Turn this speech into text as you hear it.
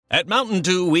At Mountain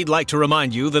Dew, we'd like to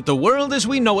remind you that the world as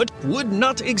we know it would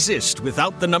not exist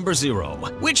without the number 0.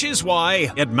 Which is why,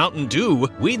 at Mountain Dew,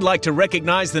 we'd like to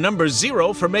recognize the number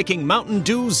 0 for making Mountain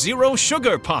Dew Zero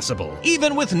Sugar possible.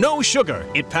 Even with no sugar,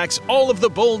 it packs all of the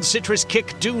bold citrus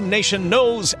kick Dew Nation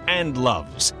knows and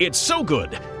loves. It's so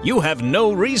good, you have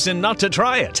no reason not to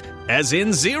try it. As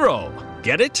in 0.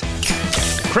 Get it?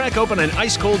 Crack open an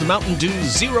ice-cold Mountain Dew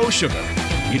Zero Sugar.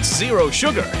 It's zero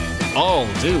sugar, all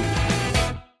dew.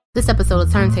 This episode of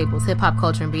Turntables, Hip Hop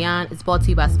Culture and Beyond is brought to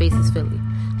you by Spaces Philly.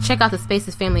 Check out the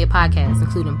Spaces family of podcasts,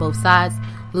 including Both Sides,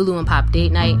 Lulu and Pop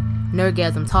Date Night,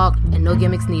 Nerdgasm Talk, and No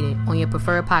Gimmicks Needed on your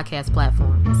preferred podcast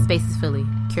platform. Spaces Philly,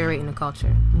 curating the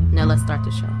culture. Now let's start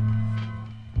the show.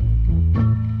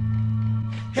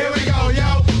 Here we go,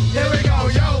 yo. Here we go,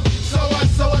 yo. So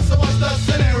what's the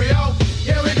scenario?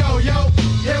 Here we go, yo.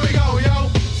 Here we go, yo.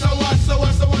 So what's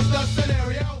the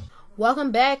scenario?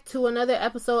 Welcome back to another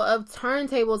episode of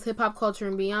Turntables, Hip Hop Culture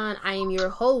and Beyond. I am your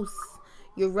host,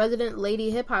 your resident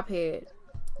lady hip hop head,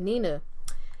 Nina.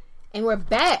 And we're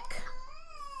back.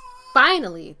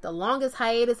 Finally, the longest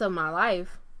hiatus of my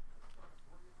life.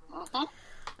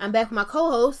 I'm back with my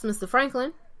co-host, Mr.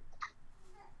 Franklin.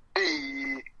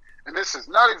 Hey, and this has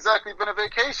not exactly been a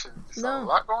vacation. There's a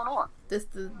lot going on.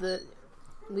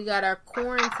 We got our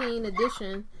quarantine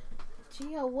edition.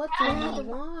 Gio, what do you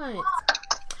want?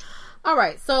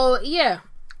 Alright, so yeah,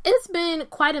 it's been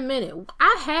quite a minute.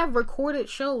 I have recorded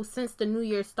shows since the new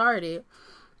year started,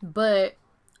 but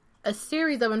a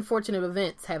series of unfortunate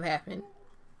events have happened.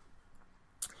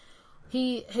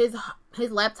 His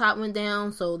laptop went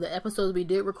down, so the episodes we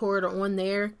did record are on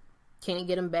there. Can't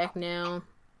get them back now.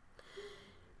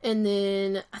 And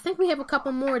then I think we have a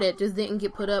couple more that just didn't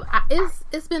get put up.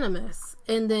 It's been a mess.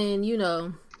 And then,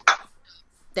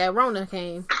 that Rona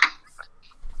came.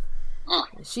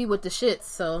 She with the shits,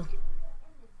 so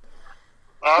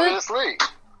obviously.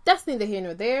 But that's neither here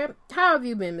nor there. How have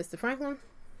you been, Mr. Franklin?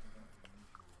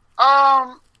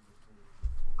 I've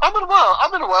been well.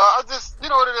 I just, you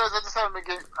know what it is. I just haven't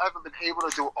been able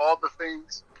to do all the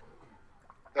things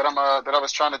that I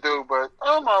was trying to do. But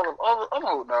I'm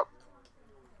holding up.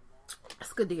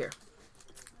 That's good to hear,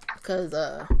 because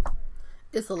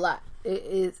it's a lot.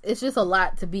 It's just a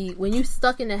lot to be when you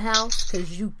stuck in the house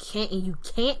because you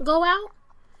can't go out.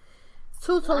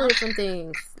 Two totally different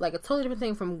things. Like a totally different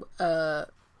thing from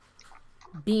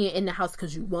being in the house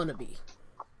because you want to be.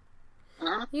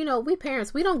 We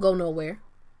parents, we don't go nowhere.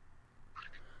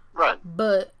 Right.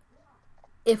 But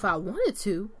if I wanted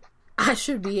to, I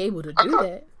should be able to do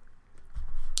that.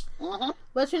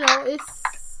 But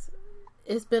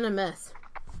it's been a mess.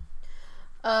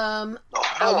 I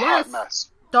want to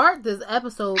start this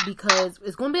episode because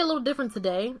it's going to be a little different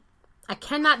today. I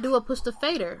cannot do a push to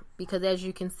fader because, as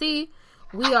you can see,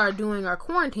 we are doing our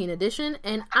quarantine edition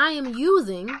and I am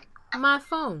using my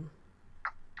phone.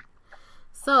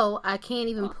 So I can't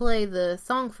even play the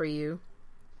song for you.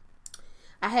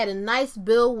 I had a nice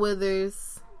Bill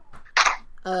Withers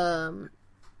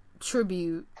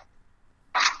tribute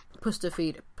push to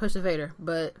fader,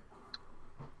 but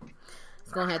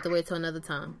it's going to have to wait till another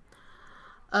time.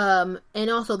 And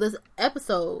also this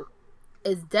episode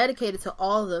is dedicated to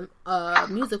all the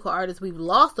musical artists we've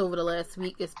lost over the last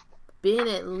week. It's been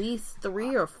at least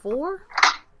 3 or 4.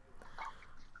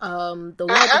 The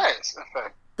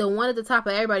one at the top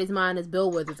of everybody's mind is Bill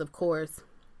Withers, of course.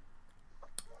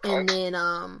 And then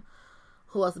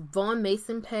who else? Vaughn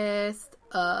Mason passed.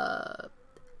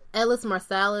 Ellis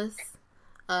Marsalis,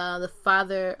 the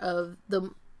father of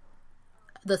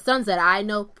the sons that I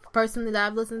know personally that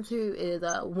I've listened to is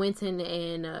Wynton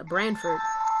and Branford.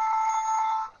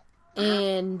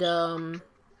 And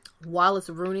Wallace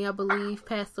Rooney, I believe,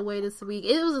 passed away this week.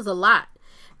 It was just a lot.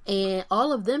 And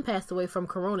all of them passed away from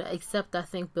corona, except I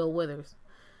think Bill Withers.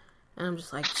 And I'm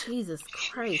just like, Jesus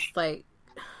Christ, like,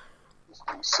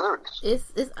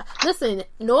 it's listen,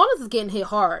 New Orleans is getting hit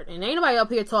hard, and ain't nobody up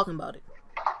here talking about it.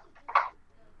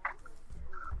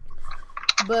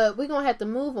 But we're gonna have to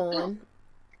move on.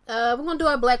 We're gonna do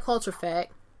our Black Culture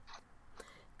Fact,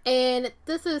 and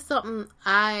this is something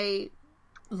I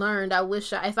learned. I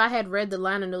wish if I had read the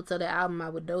liner notes of the album, I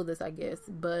would know this, I guess.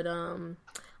 But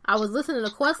I was listening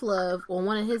to Questlove on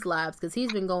one of his lives because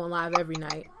he's been going live every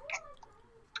night,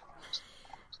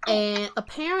 and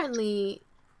apparently,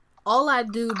 All I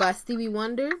Do by Stevie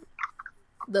Wonder,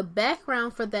 the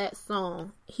background for that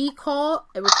song, he called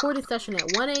a recording session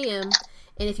at 1 a.m.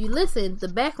 And if you listen, the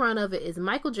background of it is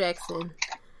Michael Jackson,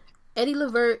 Eddie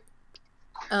Levert,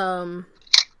 and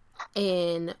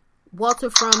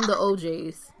Walter from the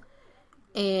OJs.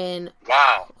 And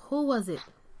wow, who was it?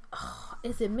 Oh,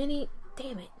 is it Minnie?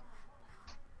 Damn it.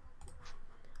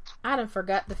 I done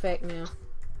forgot the fact now.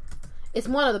 It's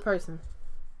one other person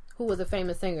who was a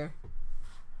famous singer.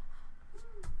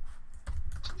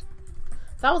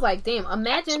 So I was like, damn,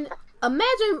 imagine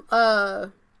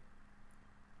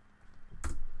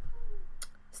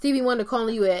Stevie Wonder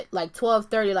calling you at like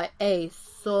 12:30, like, hey,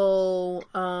 so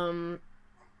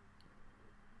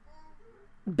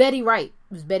Betty Wright.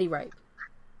 It was Betty Wright.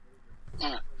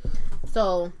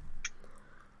 So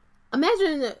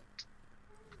imagine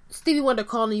Stevie Wonder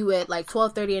calling you at like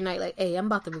 12:30 at night, like, hey, I'm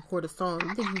about to record a song.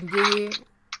 You think you can get here?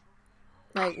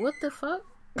 Like, what the fuck?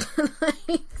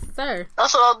 Like, sir.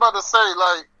 That's what I was about to say.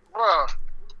 Like, bro,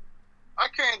 I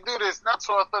can't do this. Not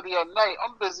 12:30 at night.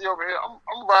 I'm busy over here.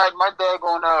 I'm riding my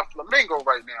daggone flamingo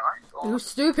right now. I ain't going. You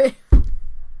stupid. I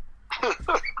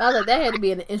was like, that had to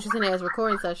be an interesting ass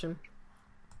recording session.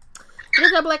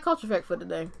 Here's our Black Culture Fact for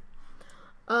today.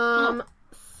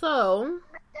 So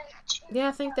yeah,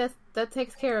 I think that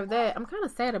takes care of that. I'm kind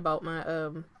of sad about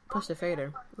my Push the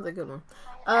Fader. It was a good one.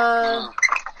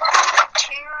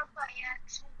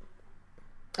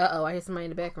 I hear somebody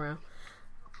in the background.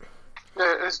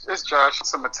 Yeah, it's Josh.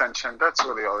 Some attention. That's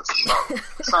really all it's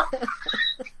about.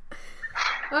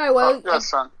 All right, well, yes,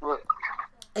 son.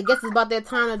 I guess it's about that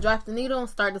time to drop the needle and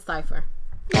start the cipher.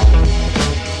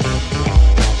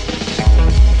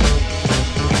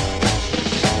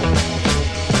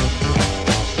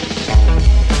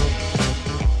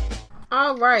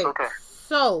 All right. Okay.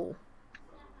 So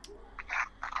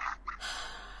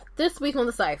this week on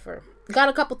the cipher, got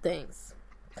a couple things.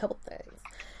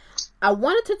 I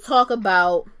wanted to talk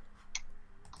about,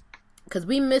 because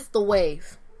we missed the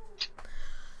wave,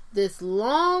 this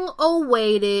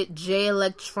long-awaited Jay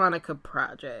Electronica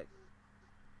project.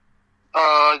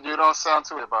 You don't sound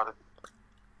too about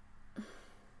it.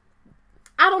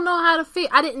 I don't know how to feel.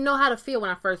 I didn't know how to feel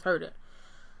when I first heard it.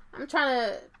 I'm trying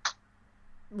to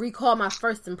recall my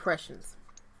first impressions.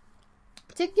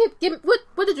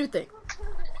 What did you think?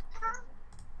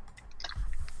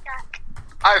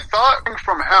 I thought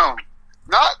from him,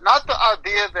 not the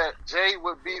idea that Jay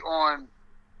would be on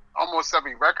almost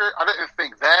every record. I didn't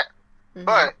think that,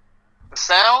 but the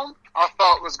sound I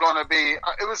thought was going to be.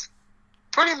 It was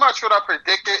pretty much what I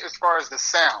predicted as far as the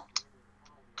sound.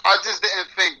 I just didn't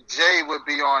think Jay would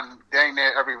be on dang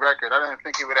near every record. I didn't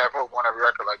think he would have Hope on every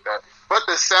record like that. But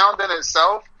the sound in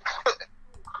itself, it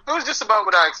was just about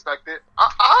what I expected.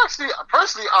 I actually,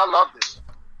 personally, I loved it.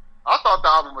 I thought the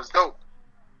album was dope.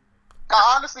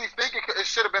 I honestly think it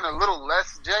should have been a little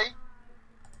less Jay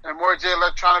and more Jay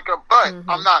Electronica, but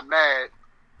I'm not mad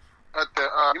at the.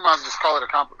 You might as well just call it a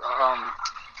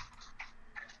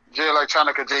Jay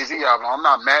Electronica Jay-Z album. I'm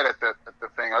not mad at the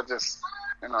thing. I just,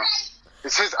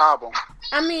 it's his album.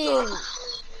 I mean,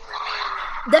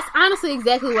 that's honestly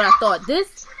exactly what I thought.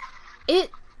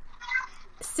 It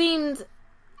seemed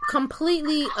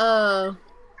completely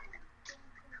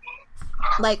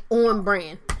like on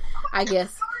brand, I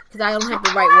guess, because I don't have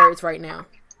the right words right now.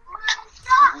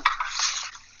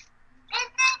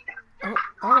 Oh,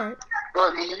 all right. Go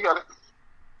ahead, you got it.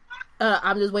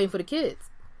 I'm just waiting for the kids.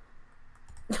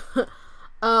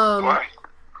 Why?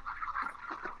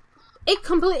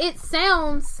 It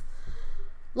sounds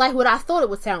like what I thought it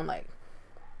would sound like.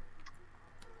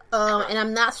 And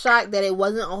I'm not shocked that it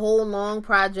wasn't a whole long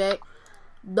project.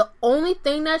 The only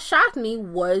thing that shocked me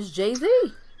was Jay-Z.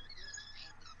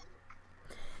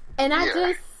 And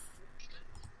I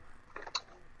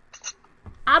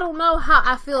don't know how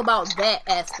I feel about that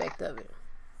aspect of it.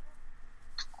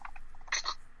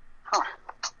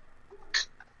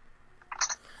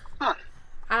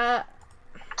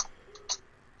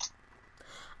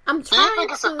 I'm trying. Do you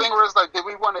think it's a thing where it's like, did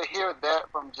we want to hear that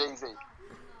from Jay-Z?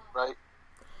 Right?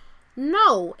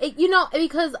 No,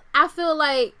 because I feel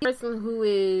like a person who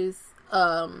is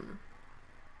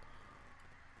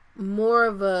more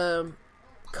of a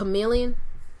chameleon.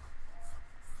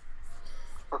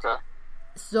 Okay.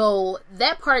 So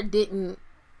that part didn't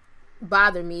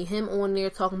bother me. Him on there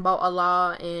talking about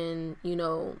Allah and,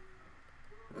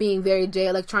 being very Jay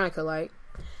Electronica like.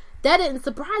 That didn't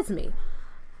surprise me.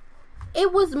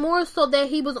 It was more so that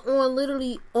he was on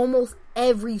literally almost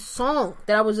every song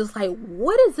that I was just like,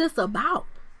 what is this about?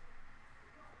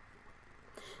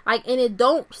 Like, and it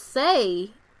don't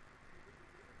say,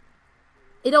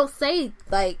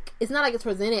 like, it's not like it's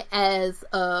presented as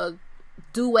a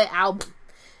duet album.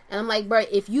 And I'm like, bro,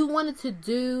 if you wanted to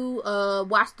do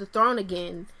Watch the Throne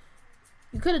again,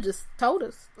 you could have just told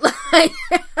us. Like,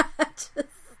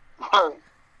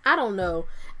 I don't know.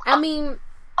 I mean,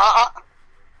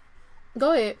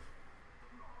 go ahead.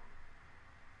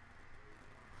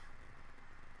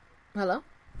 Hello?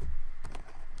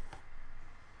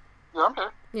 Yeah, I'm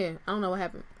here. Yeah, I don't know what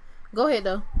happened. Go ahead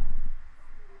though.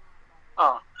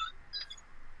 Oh.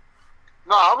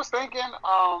 No, I was thinking.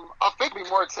 I think be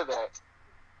more to that.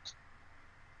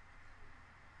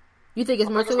 You think it's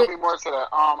more to it? There's gonna be more to that.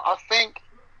 I think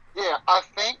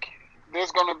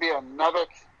there's gonna be another.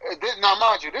 Now,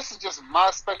 mind you, this is just my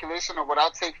speculation of what I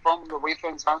take from the way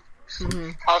things are.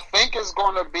 Mm-hmm. I think it's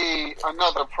gonna be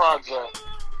another project.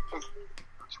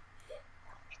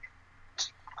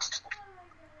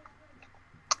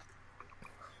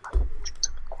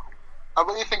 I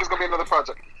really think it's gonna be another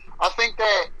project. I think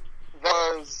that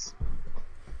because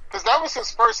that was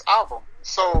his first album,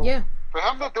 so yeah. For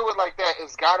him to do it like that,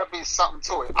 it's got to be something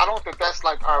to it. I don't think that's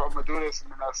like, all right, I'm gonna do this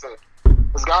and then that's it.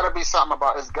 It's got to be something to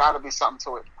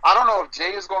it. I don't know if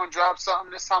Jay is going to drop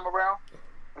something this time around,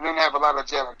 and then have a lot of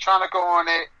Jay Electronica on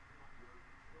it.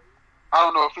 I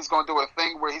don't know if he's going to do a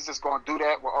thing where he's just going to do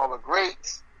that with all the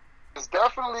greats. There's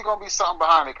definitely going to be something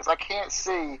behind it because I can't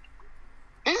see.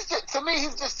 He's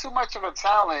just too much of a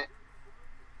talent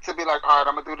to be like, all right,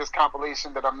 I'm gonna do this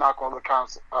compilation that I'm not going to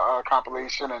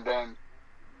compilation, and then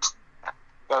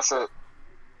that's it.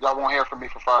 Y'all won't hear from me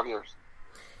for 5 years.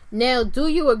 Now, do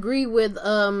you agree with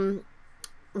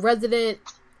resident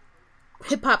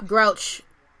hip hop grouch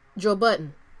Joe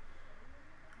Budden,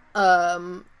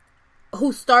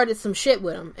 who started some shit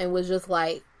with him and was just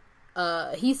like,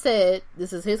 he said,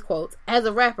 this is his quotes: "As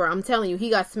a rapper, I'm telling you, he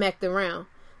got smacked around.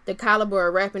 The caliber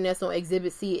of rapping that's on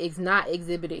Exhibit C is not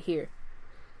exhibited here."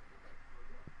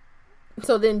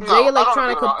 So then Jay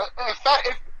Electronica. In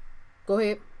fact, go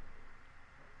ahead.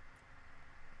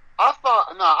 I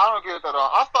don't agree with that at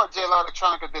all. I thought Jay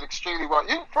Electronica did extremely well.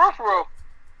 For real,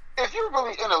 if you're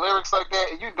really in the lyrics like that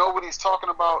and you know what he's talking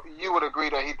about, you would agree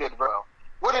that he did well.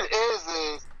 What it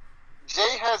is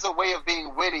Jay has a way of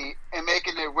being witty and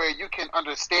making it where you can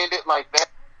understand it like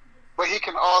that, but he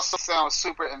can also sound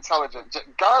super intelligent.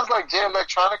 Guys like Jay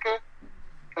Electronica,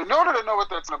 in order to know what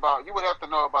they're talking about, you would have to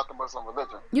know about the Muslim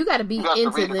religion. You got to be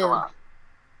into them.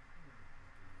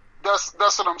 That's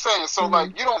what I'm saying. So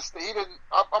like,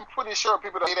 I'm pretty sure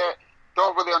people that say that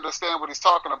don't really understand what he's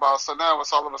talking about. So now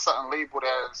it's all of a sudden labeled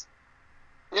as,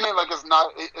 like it's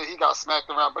not. He got smacked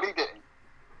around, but he didn't.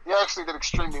 He actually did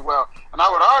extremely well, and I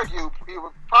would argue he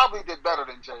probably did better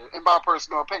than Jay, in my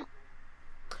personal opinion.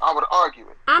 I would argue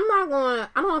it. I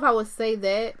don't know if I would say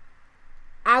that.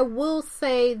 I will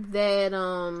say that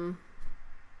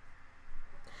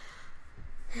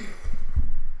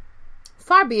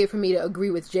far be it for me to agree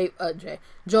with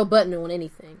Joe Budden on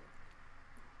anything,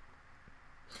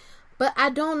 but I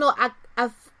don't know.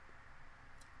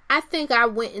 I think I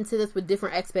went into this with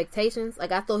different expectations.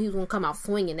 Like, I thought he was gonna come out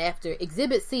swinging after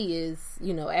Exhibit C is,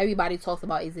 everybody talks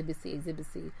about Exhibit C,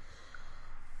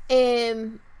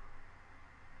 and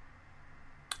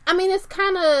I mean, it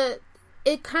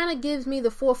kind of gives me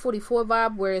the 444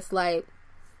 vibe, where it's like,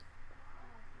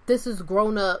 this is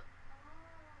grown up.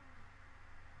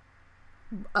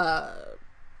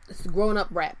 It's grown up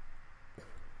rap,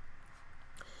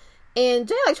 and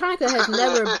Jay Electronica has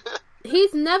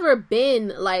he's never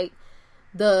been like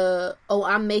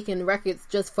I'm making records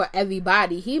just for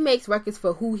everybody. He makes records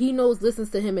for who he knows listens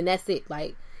to him, and that's it.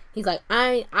 Like, he's like,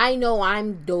 I know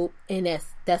I'm dope, and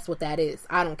that's what that is.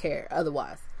 I don't care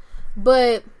otherwise.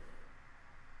 But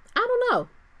I don't know.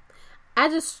 I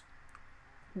just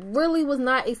really was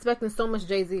not expecting so much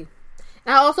Jay-Z.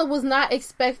 I also was not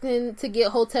expecting to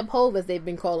get Hotep Hove, as they've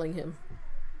been calling him.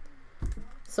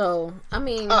 So, I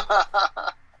mean, I'm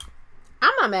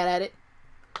not mad at it.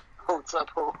 Hotep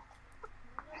Hove.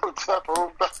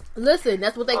 Listen,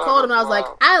 that's what they called him. I was like,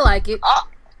 I like it.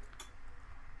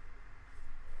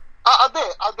 I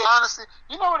did. Honestly,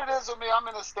 you know what it is with me?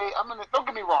 Don't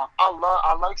get me wrong.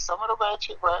 I like some of the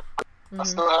ratchet rap. Mm-hmm. I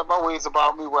still have my ways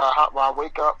about me where I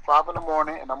wake up 5 a.m.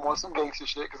 and I'm on some gangster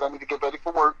shit because I need to get ready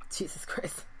for work. Jesus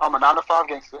Christ. I'm a 9 to 5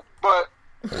 gangster. But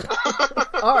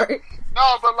all right.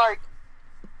 No, but like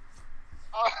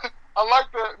I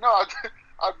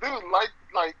do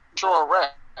like true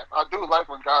rap. I do like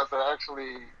when guys are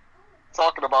actually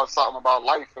talking about something about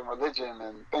life and religion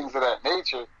and things of that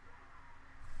nature.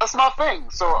 That's my thing,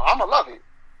 so I'ma love it.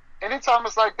 Anytime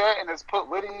it's like that and it's put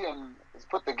witty and it's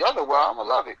put together well, I'ma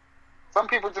love it. Some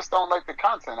people just don't like the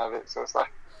content of it, so it's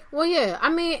like. Well, yeah, I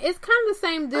mean, it's kind of the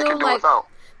same deal like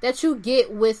that you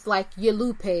get with like your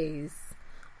Lupe's.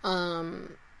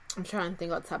 I'm trying to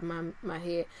think off the top of my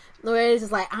head. Where it's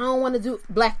just like, I don't want to do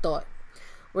Black Thought.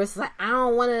 Where it's like, I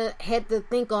don't want to have to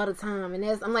think all the time, and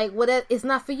I'm like, well, it's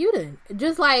not for you then.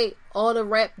 Just like all the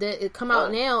rap that it come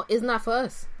out now is not for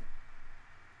us.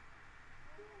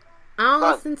 I don't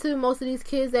listen to most of these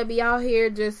kids that be out here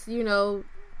just,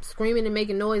 screaming and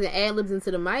making noise and ad-libs into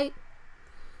the mic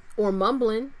or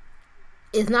mumbling.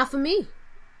 it's not for me.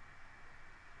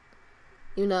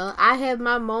 You know, I have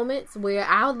my moments where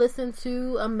I'll listen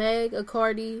to a Meg, a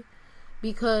Cardi,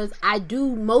 because I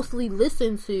do mostly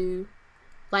listen to,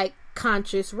 like,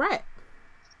 conscious rap.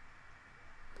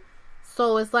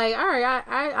 So it's like, alright,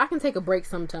 I can take a break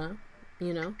sometime.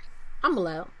 You know? I'm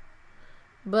allowed.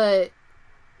 But,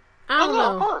 I don't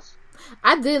know. Of course.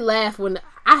 I did laugh when,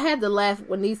 I had to laugh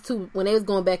when these two, when they was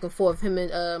going back and forth, him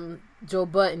and Joe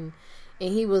Budden,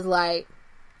 and he was like,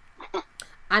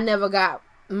 I never got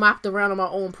mopped around on my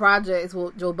own projects,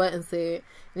 what Joe Budden said.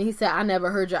 And he said, I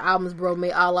never heard your albums, bro.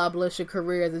 May Allah bless your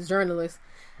career as a journalist.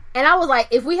 And I was like,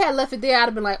 if we had left it there, I'd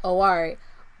have been like, oh, alright.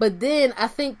 But then I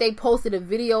think they posted a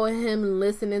video of him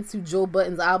listening to Joe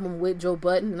Budden's album with Joe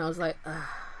Budden, and I was like,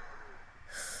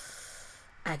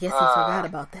 I guess he forgot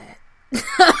about that.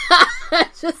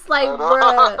 Just like,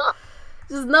 bruh,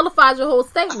 just nullifies your whole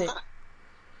statement.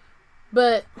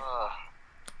 But I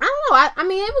don't know. I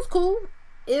mean, it was cool.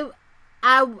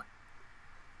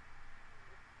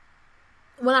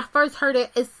 When I first heard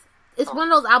it, it's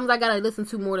one of those albums I gotta listen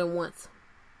to more than once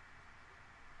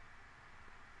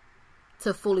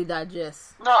to fully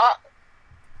digest. No,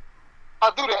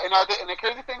 I do that, and the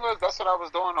crazy thing was that's what I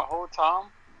was doing the whole time.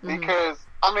 Because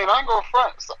I mean, I ain't gonna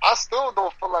front. So I still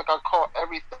don't feel like I caught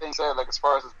everything said, like as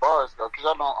far as his bars go. Because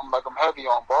I'm heavy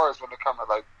on bars when it comes to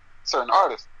like certain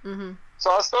artists. Mm-hmm. So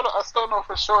I still know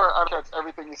for sure I catch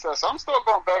everything he says. So I'm still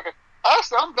going back.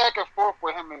 Actually, I'm back and forth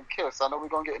with him and Kiss. I know we're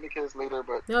gonna get into Kiss later,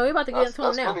 but no, we're about to get into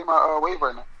him now. That's really my wave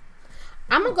right now.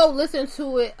 I'm gonna go listen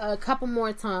to it a couple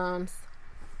more times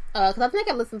because I think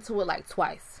I listened to it like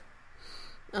twice.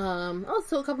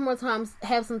 Also a couple more times,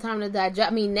 have some time to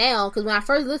digest. I mean, now, because when I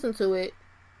first listened to it,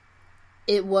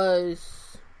 it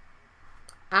was,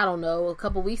 I don't know, a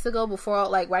couple weeks ago, before,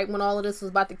 like, right when all of this was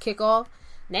about to kick off.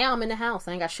 Now I'm in the house.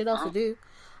 I ain't got shit else to do.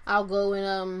 I'll go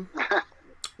and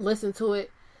listen to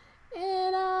it,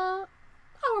 and I'll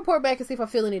report back and see if I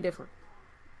feel any different.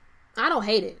 I don't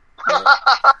hate it.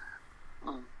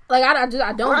 Like, I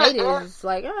don't hate it. It's just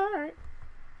like, alright.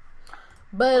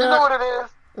 But, you know what it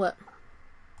is? What?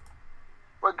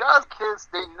 With God's Kids,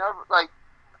 they never, like,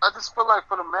 I just feel like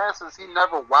for the masses, he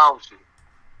never wows you.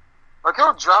 Like,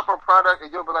 he'll drop a product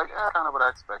and you'll be like, kind of what I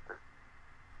expected.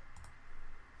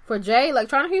 For Jay,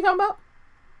 Electronica, you talking about?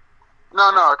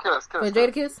 No, Kiss. For Jay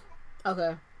the Kiss?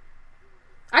 Okay.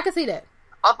 I can see that.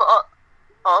 I thought,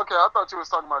 okay, I thought you was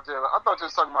talking about Jay. I thought you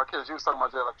was talking about Kiss. You was talking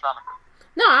about Jay Electronica.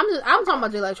 No, I'm talking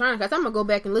about Jay Electronica. I'm gonna go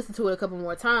back and listen to it a couple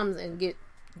more times and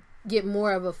get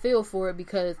more of a feel for it,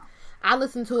 because I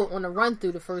listened to it on the run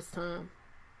through the first time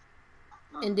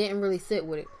and didn't really sit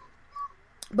with it.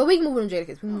 But we can move on to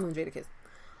Jadakiss.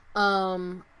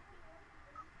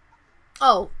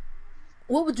 Oh,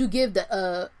 what would you give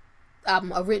the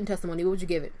album, A Written Testimony? What would you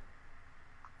give it?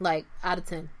 Like, out of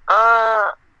 10?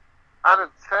 Out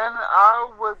of 10, I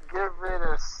would give it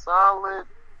a solid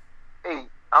 8.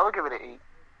 I would give it an 8.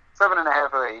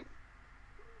 7.5 or 8.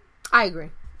 I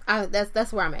agree.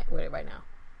 That's where I'm at with it right now.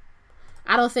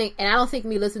 I don't think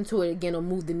me listening to it again will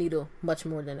move the needle much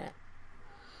more than that.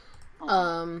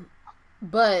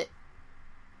 But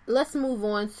let's move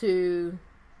on to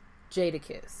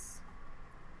Jadakiss.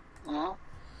 Mm-hmm.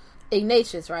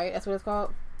 Ignatius, right? That's what it's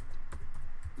called?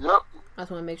 Yep. I just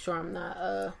want to make sure I'm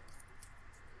not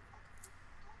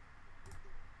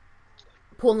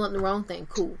pulling up the wrong thing.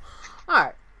 Cool.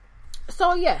 Alright.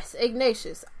 So yes,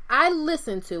 Ignatius. I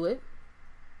listened to it.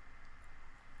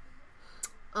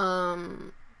 I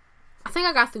think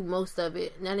I got through most of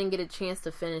it, and I didn't get a chance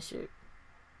to finish it.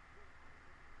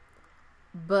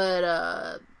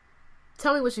 But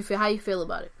tell me what you feel. How you feel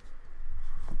about it?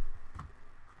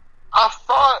 I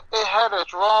thought it had a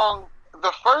strong.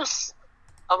 The first,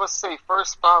 I would say,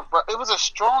 first 5. But it was a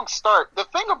strong start. The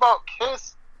thing about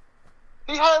Kiss,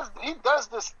 he does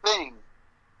this thing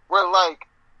where, like,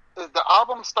 the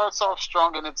album starts off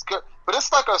strong and it's good, but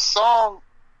it's like a song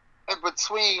in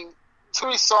between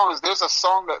 2 songs. There's a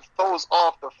song that throws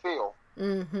off the feel.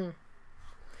 Mm-hmm.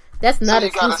 That's not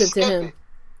exclusive to him.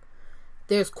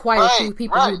 There's quite a few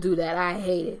people who do that. I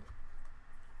hate it.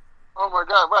 Oh my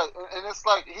God, right. And it's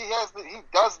like, he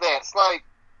does that. It's like,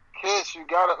 Kiss, you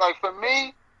gotta, like, for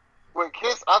me, with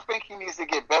Kiss, I think he needs to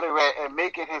get better at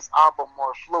making his album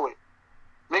more fluid.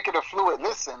 Make it a fluid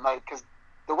listen, like, because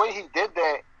the way he did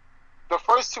that, the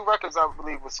first 2 records, I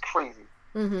believe, was crazy.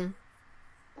 Mm-hmm.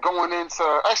 Going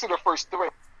into, actually, the first 3.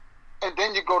 And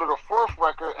then you go to the 4th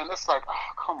record, and it's like,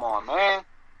 oh, come on, man.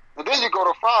 And then you go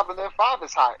to 5, and then 5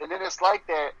 is hot. And then it's like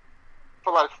that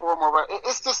for like 4 more records.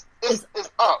 It's just, it's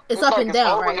up. It's up and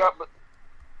down, right? Up, but,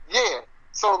 yeah.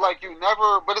 So, like, you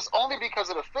never... But it's only because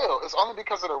of the feel. It's only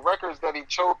because of the records that he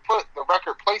put the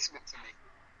record placement to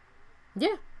me.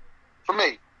 Yeah. For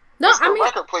me. No, it's the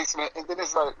record placement, and then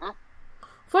it's like...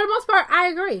 For the most part, I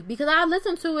agree. Because I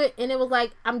listened to it, and it was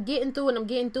like, I'm getting through it,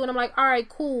 and I'm like, all right,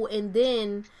 cool. And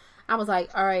then I was like,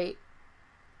 all right,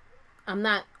 I'm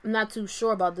not too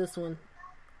sure about this one.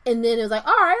 And then it was like,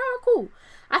 all right, cool.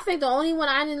 I think the only one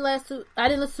I didn't listen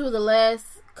to the last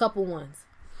couple ones.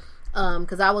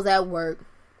 Because I was at work.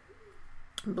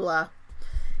 Blah.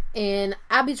 And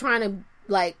I be trying to,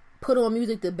 like, put on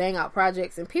music to bang out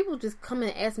projects, and people just come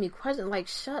and ask me questions like,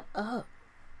 shut up.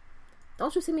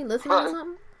 Don't you see me listening to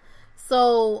something?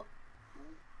 So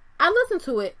I listened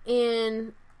to it,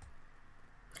 and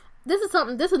this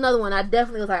is another one I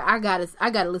definitely was like, I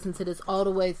gotta listen to this all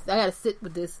the way. I gotta sit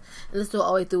with this and listen to it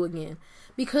all the way through again.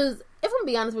 Because if I'm gonna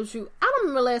be honest with you, I don't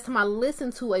remember last time I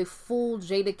listened to a full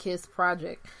Jadakiss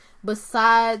project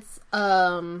besides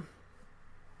the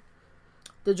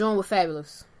joint with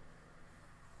Fabulous.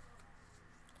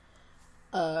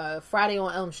 Friday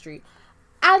on Elm Street.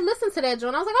 I listened to that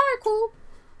joint. I was like, all right, cool.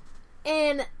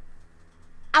 And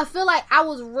I feel like I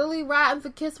was really riding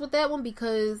for Kiss with that one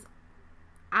because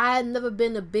I had never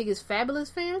been the biggest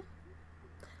Fabulous fan.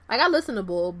 Like, I listen to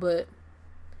Bull, but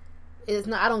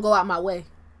I don't go out my way.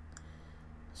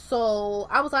 So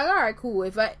I was like, all right, cool.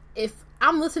 If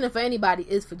I'm listening for anybody,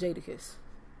 it's for Jadakiss.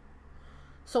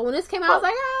 So when this came out, I was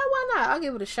like, why not? I'll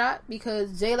give it a shot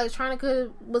because Jay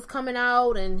Electronica was coming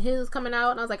out and his was coming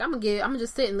out, and I was like, I'm gonna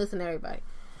just sit and listen to everybody.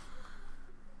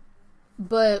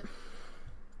 But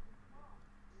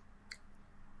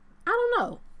I don't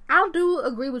know. I do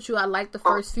agree with you. I like the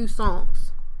first few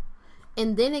songs,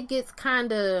 and then it gets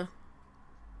kind of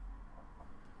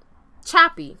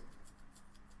choppy.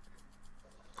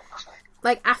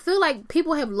 Like, I feel like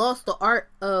people have lost the art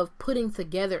of putting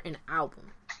together an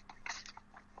album.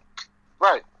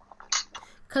 Right.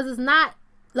 Because it's not,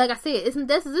 like I said,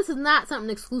 this is not something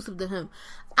exclusive to him.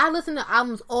 I listen to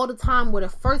albums all the time where the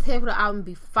first half of the album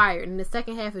be fired, and the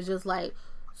second half is just like,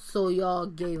 so y'all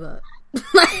gave up.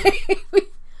 Like,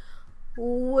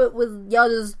 what was, y'all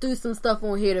just threw some stuff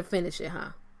on here to finish it,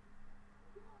 huh?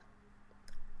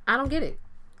 I don't get it.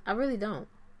 I really don't.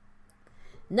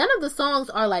 None of the songs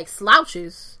are like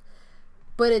slouches,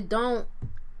 but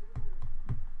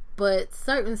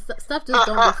certain stuff just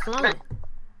don't be flowing.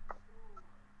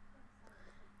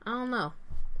 I don't know.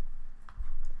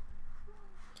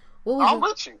 I'm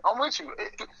with you. What would you give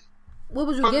it?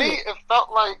 For me, it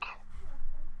felt like,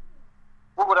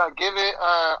 what would I give it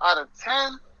out of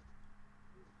 10?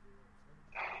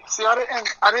 See, I didn't,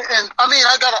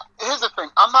 here's the thing.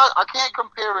 I can't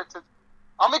compare it to,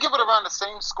 I'm going to give it around the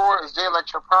same score as Jay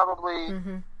Electra, probably.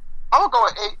 Mm-hmm. I would go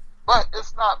at 8, but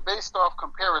it's not based off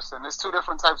comparison. It's two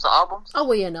different types of albums. Oh,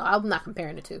 well, yeah, no, I'm not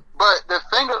comparing the two. But the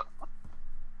thing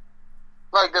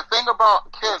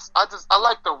about Kiss, I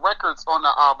like the records on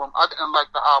the album. I didn't like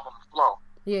the album flow.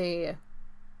 Yeah.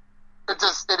 It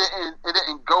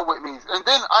didn't go with me. And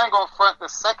then I ain't gonna front, the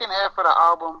second half of the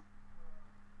album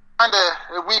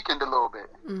it weakened a little bit.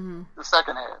 Mm-hmm. The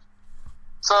second half.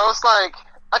 So it's like,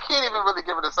 I can't even really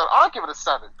give it a 7. I'll give it a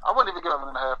 7. I wouldn't even give it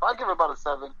 7.5. I'll give it about a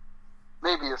 7.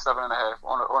 Maybe a 7.5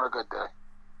 on a good day.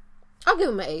 I'll give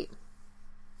him an 8.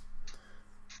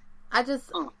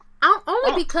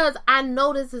 Only because I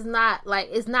know this is not, like,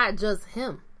 it's not just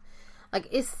him. Like,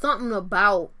 it's something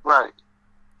about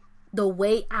the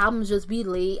way albums just be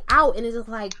laid out, and it's just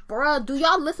like, bruh, do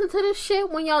y'all listen to this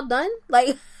shit when y'all done?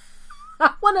 Like,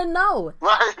 I want to know.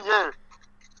 Right, yeah.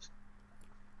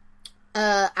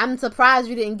 I'm surprised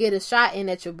you didn't get a shot in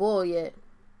at your boy yet.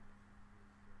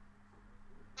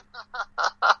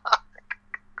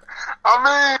 I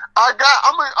mean, I'm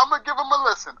gonna give him a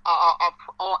listen.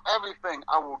 On everything,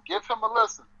 I will give him a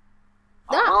listen.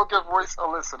 I will give Royce a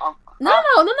listen. No.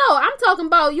 I'm talking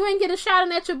about you ain't get a shot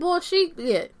in at your boy Sheik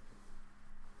yet.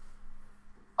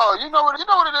 Oh, you know what it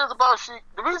is about Sheik.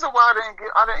 The reason why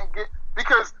I didn't get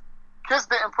because Kiss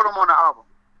didn't put him on the album.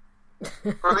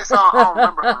 Or at least I don't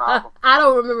remember him on the album. I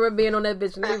don't remember him being on that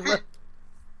bitch neither.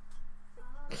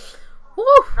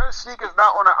 Because Sheik is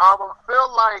not on the album,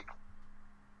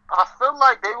 I feel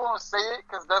like they won't say it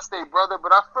because that's their brother,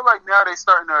 but I feel like now they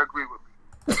starting to agree with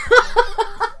me.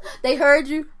 They heard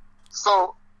you?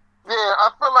 So, yeah,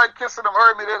 I feel like Kiss and them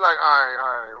heard me. They're like, all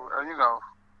right, you know.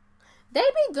 They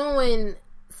be doing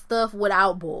stuff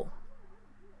without Bull.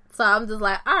 So I'm just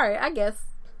like, all right, I guess.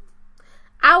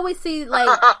 I always see,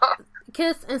 like,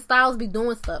 Kiss and Styles be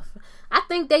doing stuff. I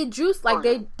think they juice, like,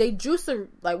 they juicer,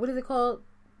 like, what is it called?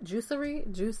 Juicery?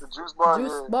 Juice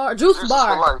bar. Juice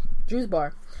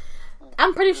bar.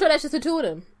 I'm pretty sure that's just the two of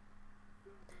them.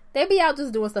 They be out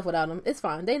just doing stuff without him. It's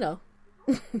fine. They know.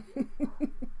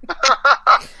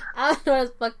 I know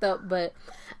it's fucked up, but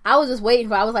I was just waiting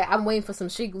for. I was like, I'm waiting for some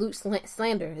Sheek Luch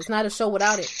slander. It's not a show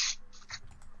without it.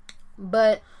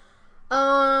 But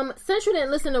since you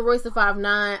didn't listen to Royce da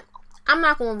 5'9", I'm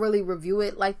not gonna really review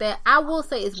it like that. I will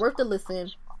say it's worth the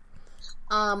listen.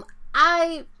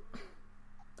 I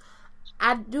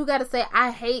do gotta say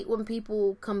I hate when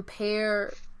people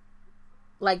compare,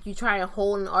 like, you try and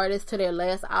hold an artist to their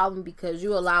last album because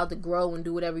you're allowed to grow and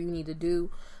do whatever you need to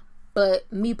do.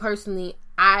 But me personally,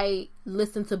 I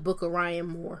listen to Book of Ryan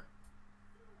more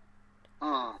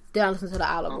than I listen to the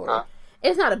Allegory. Okay.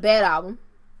 It's not a bad album.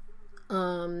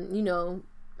 You know,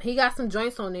 he got some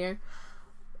joints on there.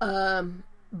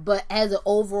 But as an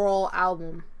overall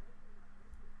album,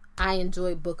 I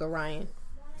enjoyed Book of Ryan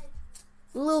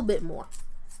a little bit more.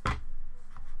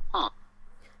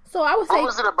 So I would say, what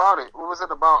was it about it? What was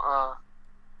it about?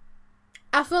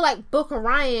 I feel like Book of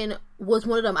Ryan was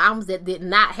one of them albums that did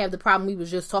not have the problem we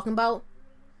was just talking about.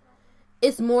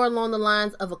 It's more along the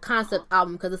lines of a concept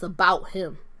album because it's about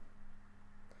him.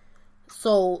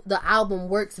 So the album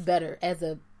works better as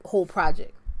a whole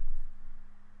project.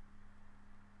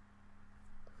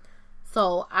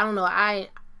 So I don't know. I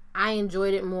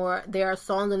enjoyed it more. There are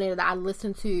songs in there that I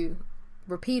listen to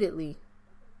repeatedly.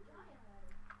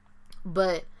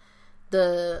 But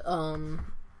the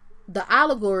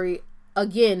Allegory,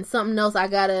 again, something else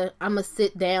I'm gonna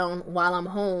sit down while I'm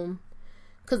home.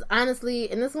 Cause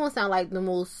honestly, and this is gonna sound like the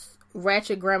most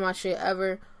ratchet grandma shit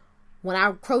ever, when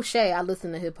I crochet, I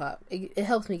listen to hip hop. It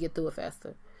helps me get through it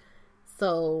faster.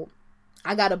 So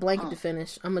I got a blanket to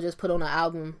finish. I'm gonna just put on an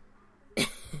album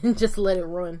and just let it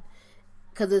run.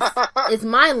 Cause it's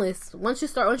mindless. Once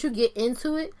you get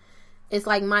into it, it's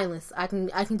like mindless. I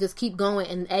can just keep going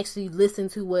and actually listen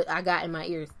to what I got in my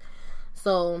ears.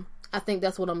 So I think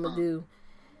that's what I'm gonna do,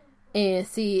 and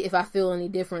see if I feel any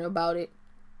different about it.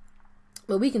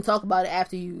 But we can talk about it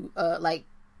after you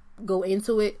go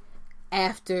into it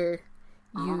after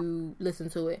you listen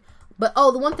to it. But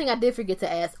the one thing I did forget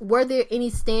to ask: were there any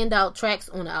standout tracks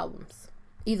on the albums?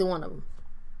 Either one of them.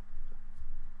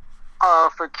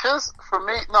 For Kiss, for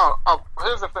me, no.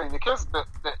 Here's the thing: the Kiss, the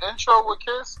intro with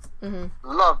Kiss,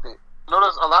 loved it.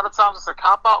 Notice a lot of times it's a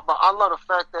cop out, but I love the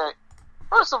fact that,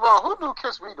 first of all, who knew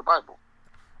Kiss read the Bible?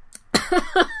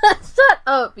 Shut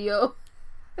up, yo.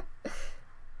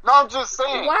 No, I'm just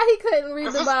saying. Why he couldn't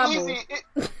read the Bible?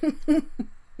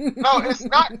 No, it's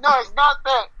not. No, it's not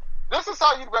that. This is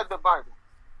how you read the Bible,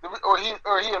 or he's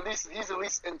at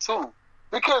least in tune,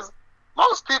 because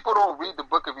most people don't read the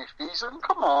book of Ephesians.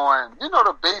 Come on, you know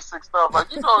the basic stuff.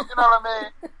 Like you know what I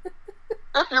mean.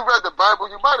 If you read the Bible,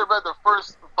 you might have read the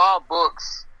first 5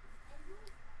 books: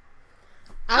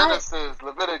 Genesis,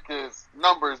 Leviticus,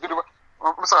 Numbers.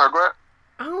 I'm sorry, go ahead.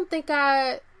 I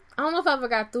don't know if I ever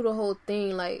got through the whole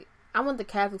thing. Like, I went to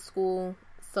Catholic school,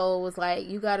 so it was like,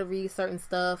 you gotta read certain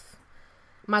stuff.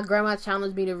 My grandma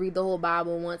challenged me to read the whole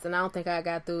Bible once, and I don't think I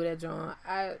got through that, John.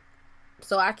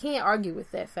 So I can't argue with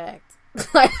that fact.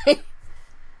 Like,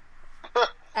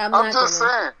 I'm just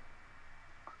saying.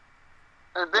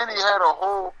 And then he had a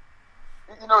whole,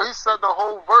 he said the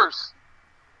whole verse.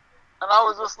 And I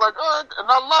was just like, and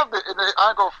I loved it. And I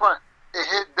ain't gonna front. It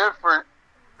hit different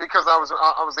because I was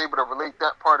able to relate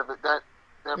that part of it, that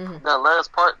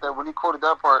last part, that when he quoted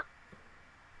that part,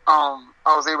 I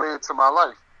was able to add it to my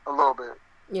life a little bit.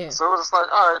 Yeah. So it was just like,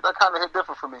 all right, that kind of hit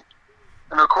different for me.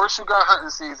 And of course, you got Hunting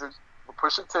Season with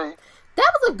Pusha T.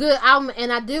 That was a good album,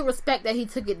 and I do respect that he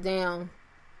took it down.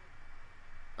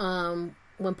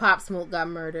 When Pop Smoke got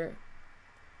murdered.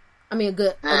 I mean, a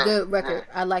good record.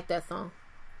 Yeah. I like that song.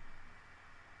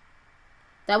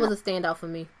 That was a standout for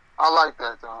me. I like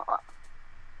that, though.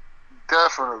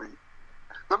 Definitely.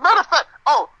 As a matter of fact,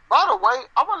 by the way,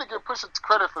 I want to give Pusha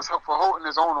credit for holding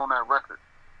his own on that record.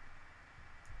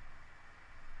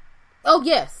 Oh,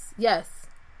 yes.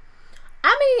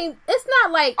 I mean, it's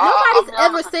not like nobody's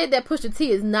ever said that Pusha T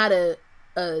is not a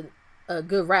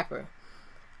good rapper.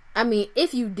 I mean,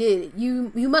 if you did,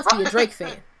 you must be a Drake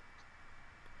fan,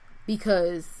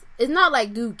 because it's not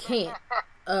like dude can't.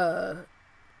 It's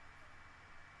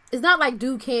not like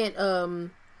dude can't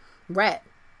rap.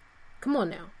 Come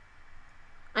on now.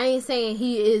 I ain't saying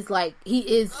he is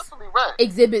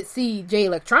Exhibit C J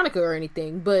Electronica or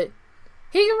anything, but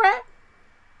he can rap.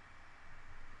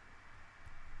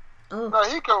 Oh. No,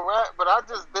 he can rap, but I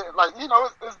just didn't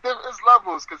it's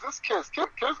levels, because this Kiss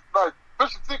like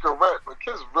Pusha T can rap, but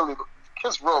Kiss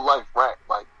real life rap.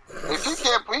 Like, if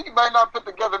he might not put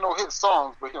together no hit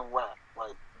songs, but he can rap.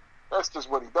 Like, that's just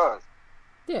what he does.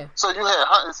 Yeah. So you had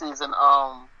Hunting Season.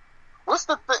 What's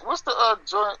the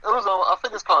joint? It was on. I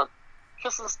think it's called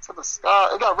Kisses to the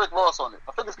Sky. It got Rick Ross on it.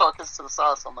 I think it's called Kisses to the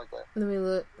Sky or something like that. Let me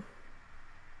look.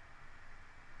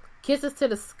 Kisses to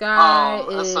the Sky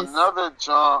is another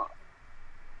joint.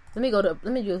 Let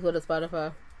me just go to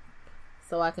Spotify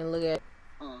so I can look at.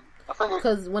 I think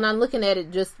because when I'm looking at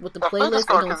it just with the playlist, it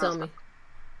don't tell me.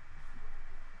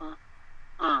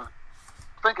 I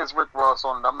think it's Rick Ross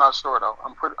on it. I'm not sure though.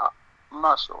 I'm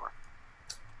not sure.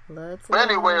 But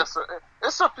anyway,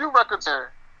 it's a few records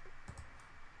there.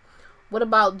 What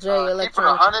about Jay Electronica? Keeping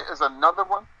 100 is another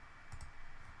one.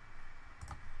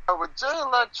 With Jay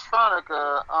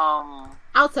Electronica,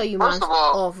 I'll tell you mine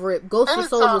off rip. Ghost of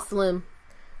Soulja Slim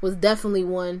was definitely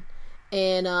one,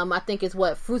 and I think it's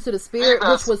Fruits of the Spirit,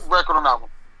 which was record on album.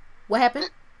 What happened?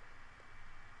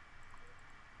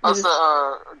 I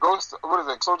said Ghost. What is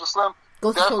it? Soulja Slim.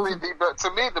 Ghost definitely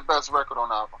to me the best record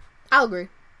on album. I'll agree.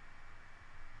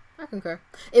 I concur.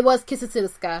 It was Kisses to the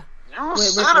Sky. You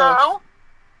sit down.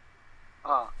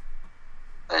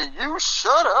 And you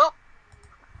shut up.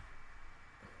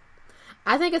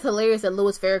 I think it's hilarious that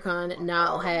Louis Farrakhan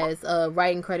now has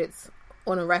writing credits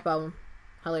on a rap album.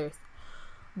 Hilarious.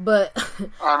 But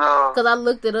I know, because I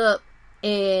looked it up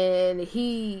and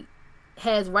he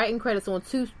has writing credits on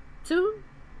two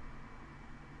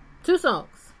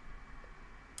songs.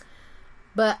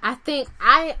 But I think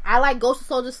I like Ghost of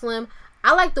Soulja Slim.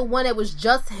 I like the one that was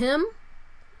just him.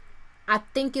 I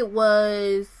think it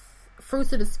was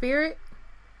Fruits of the Spirit.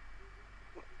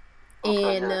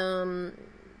 Okay, and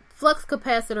Flux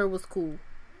Capacitor was cool.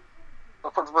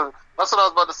 That's what I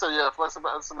was about to say. Yeah, Flux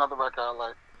Capacitor. That's another record I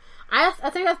like. I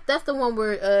think that's the one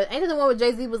where ain't the one where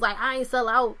Jay-Z was like, I ain't sell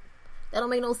out. That don't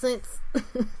make no sense.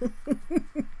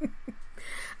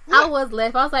 I was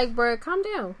laughing. I was like, bro, calm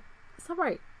down. It's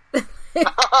alright.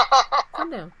 Calm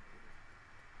down.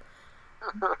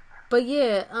 But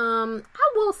yeah,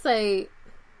 I will say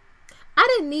I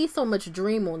didn't need so much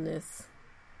Dream on this.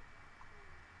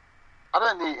 I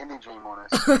didn't need any Dream on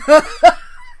this.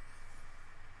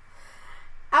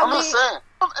 I'm just saying.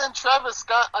 And Travis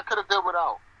Scott, I could have did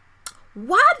without.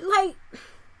 What? Like,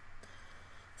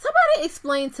 somebody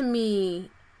explain to me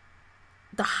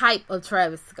the hype of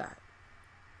Travis Scott.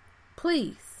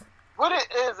 Please. What it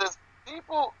is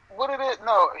people,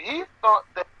 he thought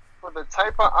that for the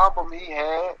type of album he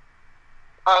had,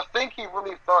 I think he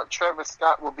really thought Travis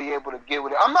Scott would be able to get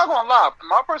with it. I'm not going to lie. In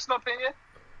my personal opinion,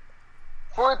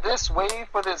 for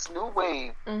this new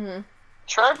wave,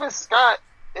 Travis Scott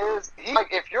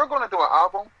if you're going to do an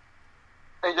album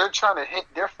and you're trying to hit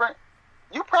different,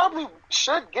 you probably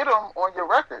should get him on your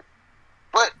record.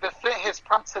 But the thing, his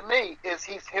problem to me is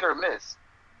he's hit or miss.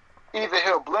 Either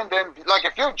he'll blend in, like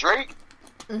if you're Drake,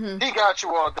 he got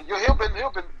you all.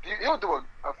 He'll do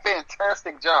a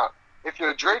fantastic job. If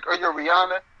you're Drake or you're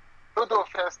Rihanna, he'll do a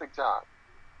fantastic job.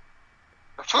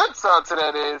 The flip side to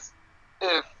that is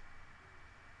if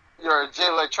you're Jay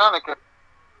Electronica,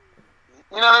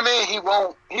 you know what I mean? He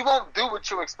won't do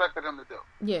what you expected him to do.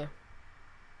 Yeah.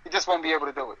 He just won't be able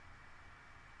to do it.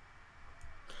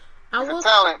 He's a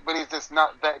talent, but he's just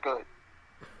not that good.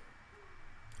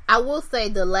 I will say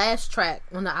the last track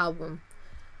on the album,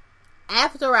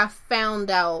 after I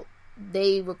found out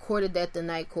they recorded that the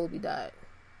night Kobe died,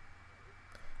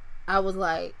 I was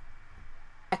like,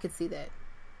 I could see that.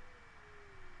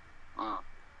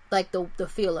 Like the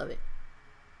feel of it.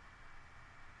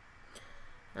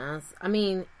 I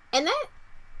mean, and that,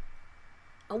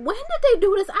 when did they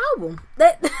do this album?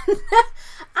 That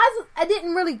I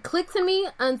didn't really click to me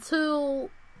until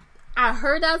I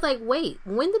heard that. I was like, wait,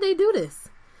 when did they do this?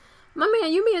 My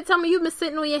man, you mean to tell me you've been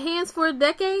sitting on your hands for a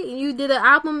decade and you did an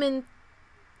album in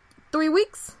 3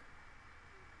 weeks?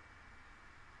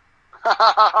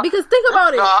 Because think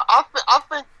about it. No, I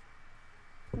think.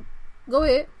 Go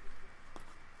ahead.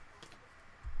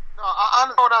 No, I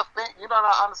know what I think. You know what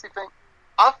I honestly think?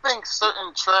 I think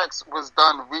certain tracks was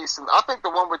done recently. I think the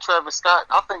one with Travis Scott,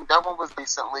 I think that one was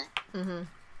recently. Mm-hmm.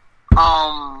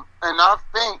 And I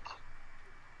think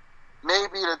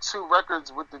maybe the 2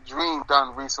 records with the Dream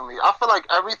done recently. I feel like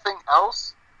everything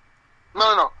else.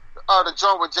 No. The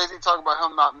joint with Jay-Z talking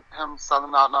about him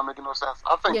selling out, not making no sense.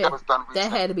 I think that was done recently.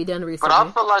 That had to be done recently. But I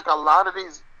feel like a lot of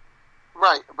these,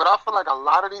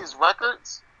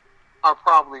 records are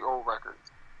probably old records.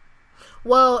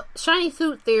 Well, Shiny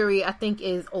Suit Theory, I think,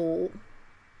 is old.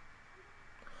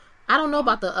 I don't know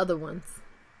about the other ones.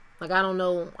 Like, I don't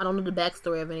know the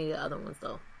backstory of any of the other ones,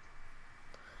 though.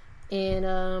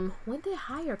 And, when did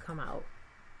Higher come out?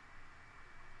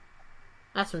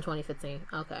 That's from 2015.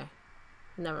 Okay.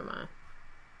 Never mind.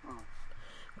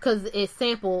 Because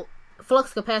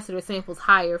Flux Capacitor samples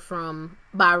Higher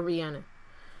by Rihanna.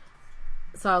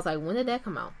 So I was like, when did that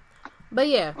come out? But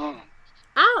yeah,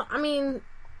 I mean,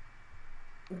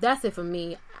 that's it for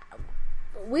me.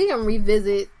 We can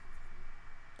revisit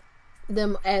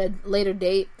them at a later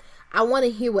date. I want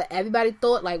to hear what everybody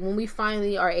thought. Like, when we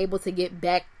finally are able to get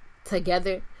back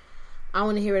together, I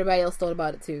want to hear what everybody else thought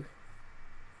about it too.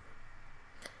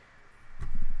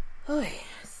 Okay,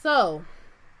 so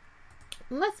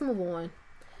let's move on.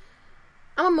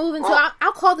 I'm gonna move into.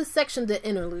 I'll call this section the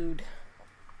interlude,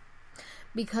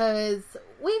 because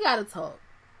we gotta talk.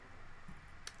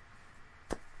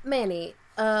 Manny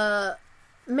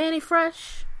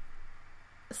Fresh,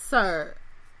 sir.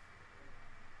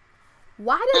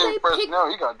 Why did they pick? No,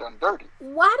 he got done dirty.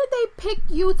 Why did they pick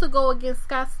you to go against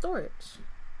Scott Storch?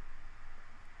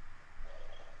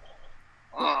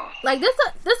 Like, this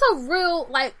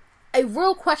a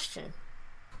real question.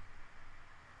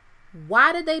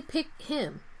 Why did they pick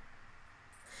him?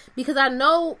 Because I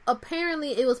know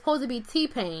apparently it was supposed to be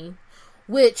T-Pain,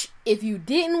 which, if you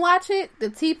didn't watch it, the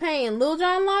T-Pain and Lil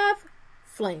Jon live,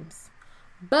 flames.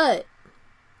 But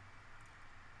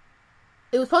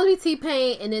it was supposed to be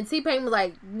T-Pain, and then T-Pain was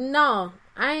like, no,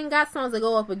 I ain't got songs to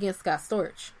go up against Scott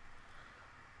Storch.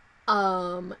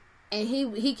 And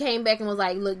he came back and was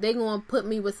like, look, they gonna put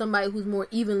me with somebody who's more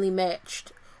evenly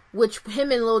matched, which him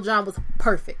and Lil Jon was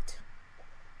perfect.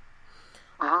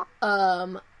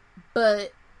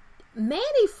 But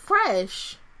Manny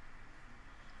Fresh,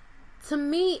 to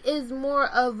me, is more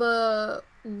of a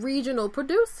regional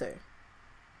producer.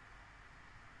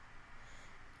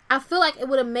 I feel like it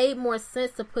would have made more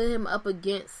sense to put him up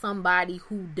against somebody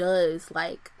who does,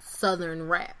 like, Southern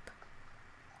rap.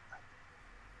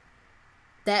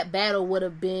 That battle would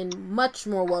have been much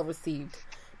more well received,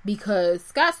 because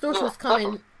Scott Storch was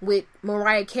coming with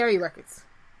Mariah Carey records.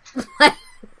 Like,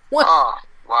 what?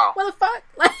 Wow. What the fuck?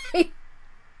 Like,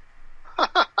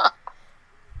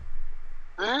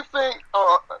 do you think?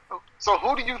 So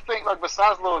who do you think? Like,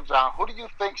 besides Lil Jon, who do you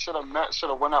think should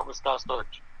have went up with Scott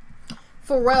Storch?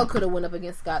 Pharrell could have went up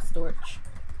against Scott Storch.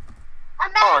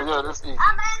 Oh yeah, that's easy.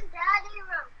 I'm in daddy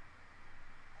room.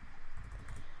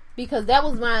 Because that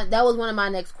was one of my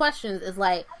next questions. Is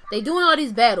like, they doing all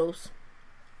these battles,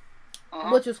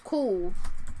 which is cool.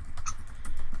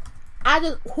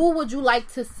 Who would you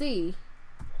like to see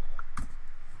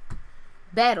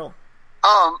battle?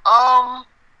 I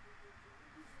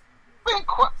think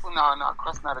Quest not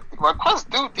a well, Quest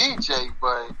do DJ, but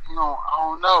I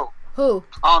don't know. Who?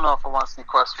 I don't know if I want to see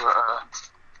Quest for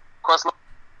Quest,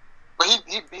 but he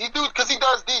do, because he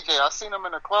does DJ. I seen him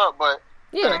in the club, but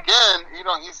then again,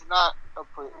 he's not a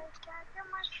pretty.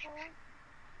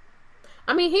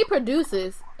 I mean, he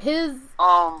produces his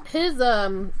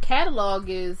catalog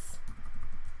is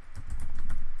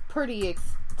pretty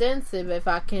extensive. If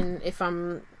I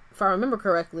remember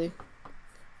correctly,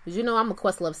 because I'm a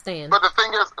Questlove stan. But the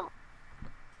thing is,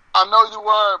 I know you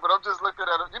are, but I'm just looking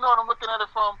at it. You know what I'm looking at it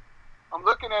from? I'm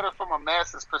looking at it from a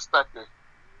masses perspective.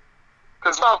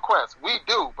 Because we love Quest, we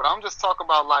do, but I'm just talking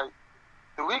about, like,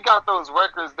 do we got those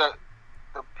records that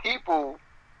the people,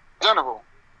 in general,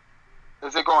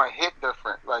 is it going to hit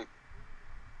different? Like,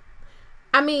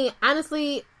 I mean,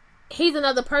 honestly, he's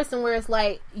another person where it's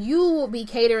like, you will be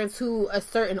catering to a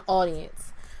certain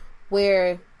audience,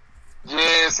 where...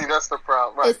 Yeah, see, that's the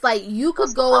problem. Right. It's like, you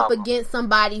could go up against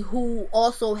somebody who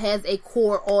also has a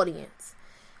core audience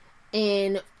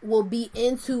and will be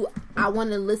into, I want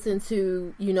to listen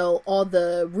to, all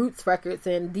the Roots records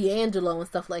and D'Angelo and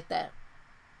stuff like that.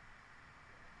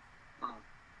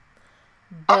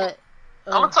 But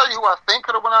I'm going to tell you who I think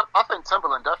could have went up. I think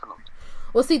Timbaland, definitely.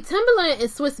 Well, see, Timbaland and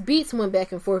Swiss Beats went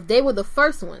back and forth. They were the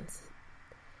first ones.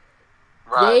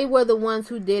 Right. They were the ones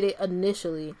who did it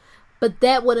initially. But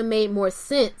that would have made more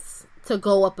sense to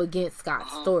go up against Scott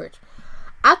Storch.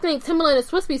 I think Timbaland and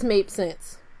Swiss Beats made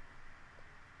sense.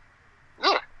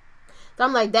 Yeah. So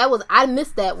I'm like, I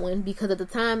missed that one, because at the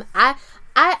time, I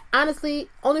honestly,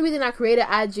 only reason I created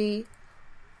IG,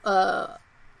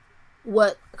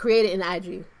 created an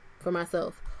IG for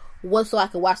myself, was so I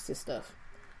could watch this stuff.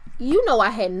 I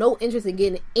had no interest in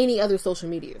getting any other social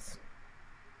medias.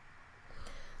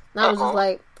 And I was just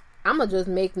like, I'm going to just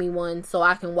make me one so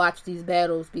I can watch these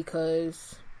battles,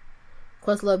 because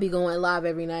Questlove be going live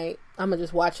every night. I'm going to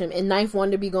just watch him. And Ninth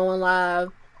Wonder be going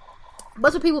live. A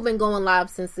bunch of people been going live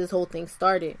since this whole thing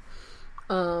started.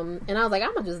 And I was like,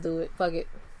 I'm going to just do it. Fuck it.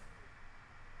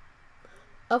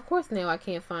 Of course now I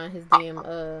can't find his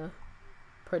damn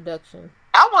production.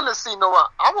 I would want to see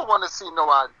No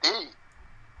ID.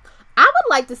 I would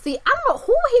like to see, I don't know,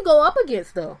 who would he go up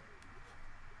against, though?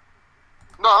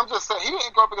 No, I'm just saying, he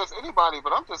didn't go up against anybody,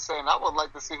 but I'm just saying I would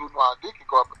like to see who No ID could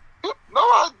go up. No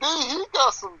idea. He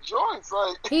got some joints.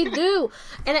 Like he do.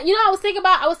 And you know, I was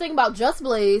thinking about Just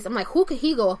Blaze. I'm like, who could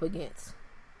he go up against?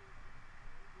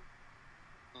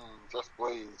 Just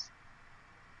Blaze.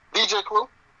 DJ Clue.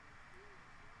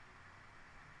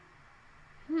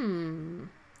 I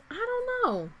don't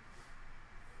know.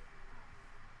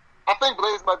 I think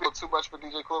Blaze might be too much for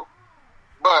DJ Clue.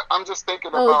 But I'm just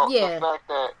thinking about the fact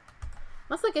that.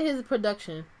 Let's look at his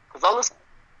production. Because I listen.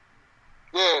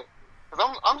 Yeah.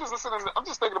 Because I'm just listening. I'm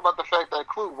just thinking about the fact that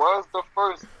Clue was the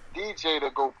first DJ to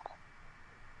go.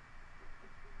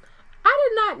 I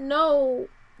did not know.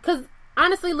 Because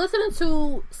honestly, listening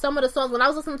to some of the songs, when I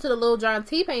was listening to the Lil Jon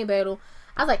T-Pain battle,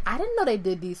 I was like, I didn't know they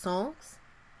did these songs.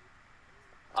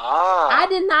 I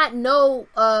did not know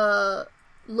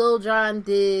Lil Jon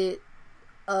did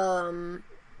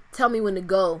Tell Me When to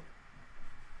Go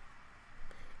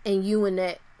and You and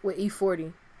That with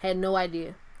E40. Had no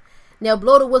idea. Now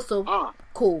Blow the Whistle,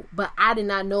 cool, but I did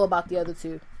not know about the other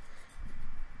two.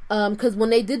 Because when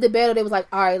they did the battle, they was like,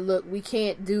 all right, look, we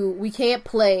can't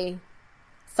play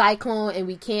Cyclone and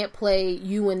we can't play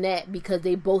You and That because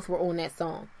they both were on that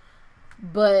song.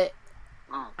 But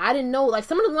I didn't know, like,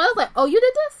 some of the ones, I was like, oh, you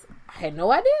did this? I had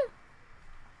no idea.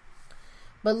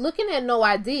 But looking at No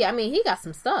ID, I mean, he got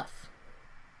some stuff.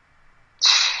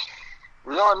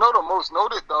 We all know the most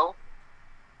noted, though.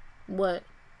 What?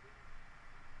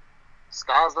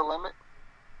 Sky's the Limit.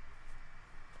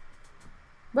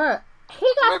 Bruh,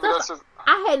 he got maybe stuff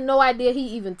I had no idea he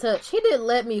even touched. He didn't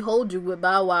Let Me Hold You with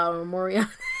Bow Wow and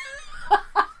Moriarty.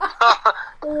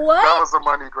 What? That was a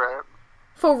money grab.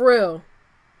 For real.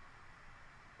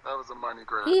 That was a money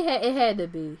grab. It had to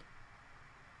be.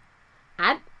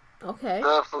 Okay.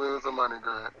 Definitely was a money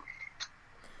grab.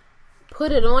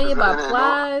 Put It On You by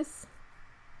Plies.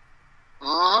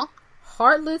 Mm-hmm.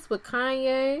 Heartless with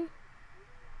Kanye.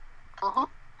 Mm-hmm.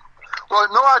 Well,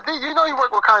 No ID. You know he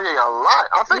worked with Kanye a lot.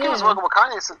 I think he was working with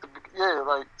Kanye since the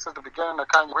beginning of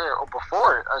Kanye career, or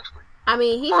before it, actually. I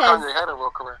mean, Kanye had a real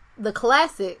career. The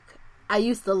classic, I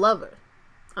Used to Love Her.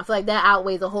 I feel like that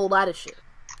outweighs a whole lot of shit.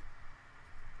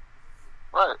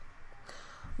 Right.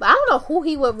 But I don't know who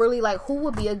he would really like. Who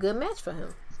would be a good match for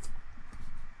him?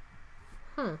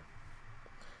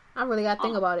 I really got to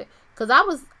think about it. Because I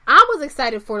was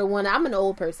excited for the one. I'm an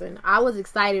old person. I was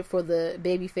excited for the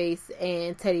Babyface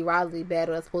and Teddy Riley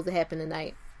battle that's supposed to happen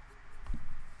tonight.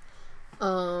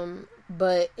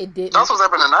 But it didn't. That's what's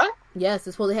happening tonight? Yes,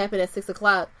 it's supposed to happen at 6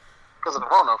 o'clock. Because of the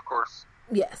Rona, of course.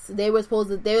 Yes, they were supposed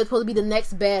to be the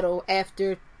next battle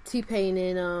after T-Pain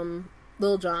and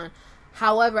Lil Jon.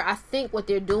 However, I think what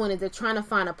they're doing is they're trying to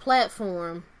find a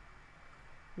platform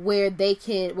where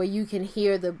you can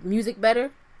hear the music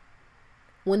better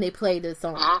when they play the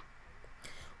song,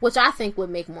 which I think would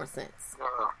make more sense.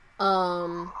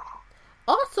 Also,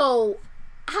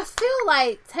 I feel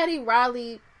like Teddy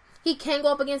Riley, he can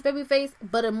go up against Babyface,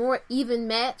 but a more even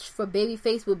match for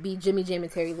Babyface would be Jimmy Jam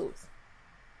and Terry Lewis.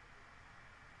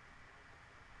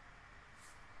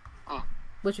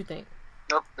 What you think?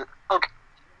 Yep. Okay.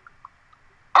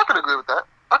 I could agree with that.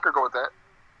 I could go with that.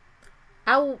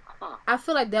 I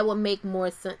feel like that would make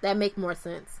more sense. That make more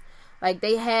sense. Like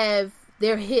their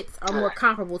hits are more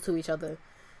comparable to each other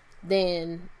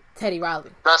than Teddy Riley.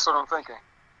 That's what I'm thinking.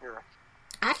 Yeah.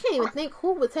 I can't even think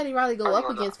who would Teddy Riley go up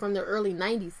against from the early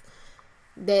 '90s.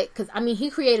 Because I mean,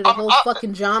 he created a whole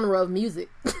fucking genre of music.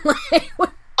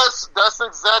 That's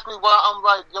exactly why I'm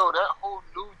like, yo, that whole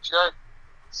New Jack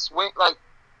swing, like,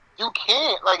 you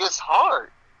can't, like, it's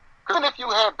hard. Even if you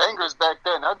had bangers back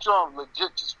then, that drum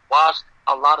legit just washed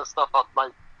a lot of stuff up.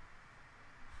 Like,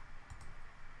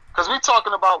 because when you're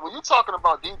talking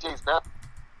about DJs, that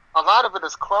a lot of it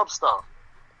is club stuff.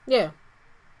 Yeah.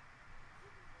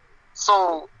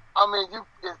 So, I mean,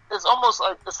 it's almost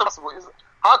like it's impossible.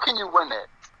 How can you win that?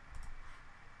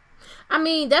 I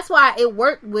mean, that's why it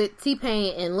worked with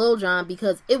T-Pain and Lil Jon,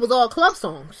 because it was all club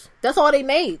songs. That's all they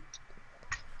made.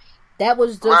 That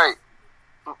was just... Right.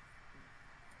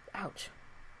 Ouch.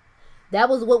 That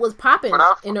was what was popping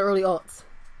in the early aughts.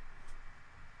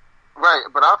 Right,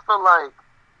 but I feel like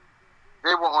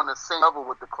they were on the same level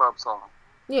with the club song.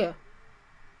 Yeah.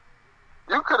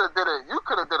 You could have did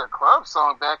a club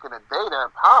song back in the day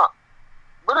that popped,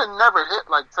 but it never hit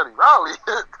like Teddy Riley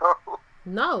hit, though.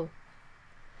 No.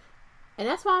 And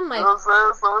that's why I'm like, you know what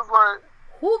I'm saying? So it's like,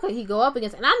 who could he go up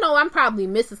against? And I know I'm probably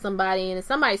missing somebody, and if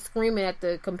somebody's screaming at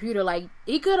the computer like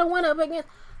he could have went up against,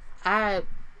 I'm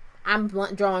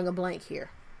drawing a blank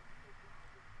here.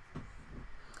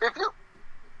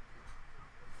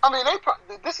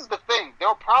 This is the thing.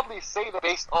 They'll probably say that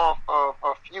based off of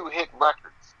a few hit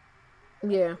records.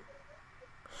 Yeah.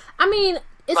 I mean,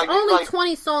 it's only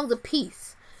 20 songs a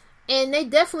piece. And he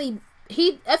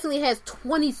definitely has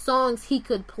 20 songs he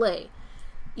could play.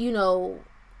 You know,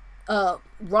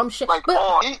 Rum Shake. Like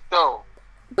all heat though.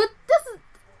 But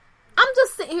I'm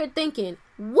just sitting here thinking,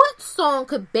 what song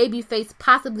could Babyface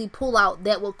possibly pull out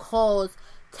that would cause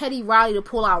Teddy Riley to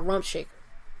pull out Rum Shaker?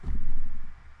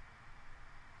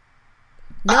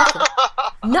 Nothing.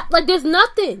 Like, there's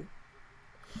nothing.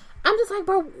 I'm just like,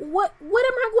 bro, what am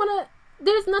I gonna...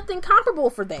 There's nothing comparable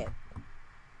for that.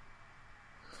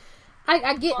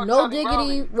 I get No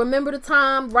Diggity, Remember the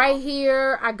Time, Right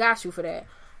Here. I got you for that.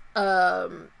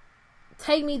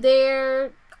 Take Me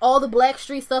There, all the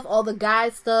Blackstreet stuff, all the guy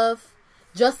stuff,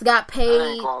 Just Got Paid. That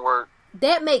ain't gonna work.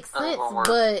 That makes sense,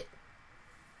 but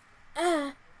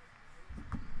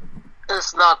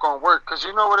it's not gonna work, because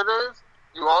you know what it is?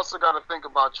 You also got to think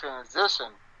about transition.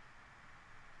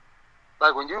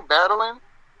 Like when you battling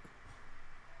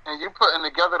and you putting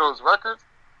together those records,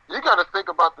 you got to think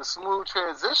about the smooth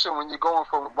transition when you're going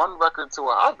from one record to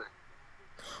another.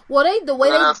 Well,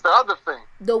 that's the other thing.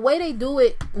 The way they do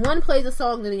it, one plays a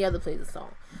song, then the other plays a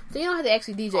song. So you don't have to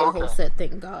actually DJ the whole set,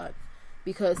 thank God.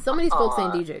 Because some of these folks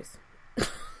ain't DJs.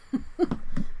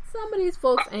 Some of these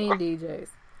folks ain't DJs.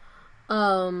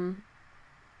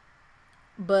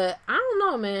 But I don't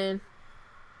know, man.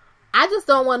 I just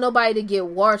don't want nobody to get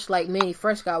washed like Mannie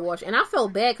Fresh got washed. And I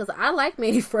felt bad because I like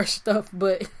Mannie Fresh stuff,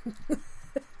 but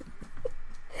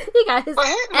he got his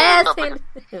ass handed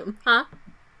to him, huh?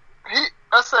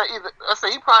 I said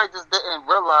he probably just didn't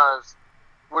realize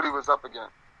what he was up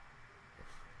against.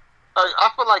 Like, I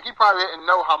feel like he probably didn't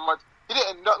know how much. He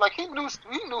didn't know. Like, he knew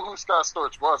who Scott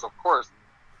Storch was, of course,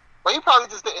 but he probably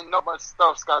just didn't know much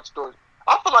stuff Scott Storch.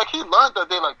 I feel like he learned that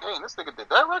day. Like, dang, this nigga did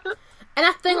that record. And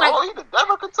I think he did that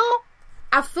record too.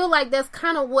 I feel like that's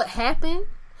kind of what happened.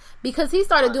 Because he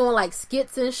started doing, like,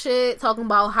 skits and shit, talking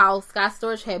about how Scott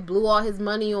Storch had blew all his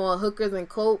money on hookers and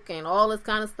coke and all this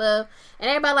kind of stuff. And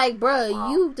everybody like,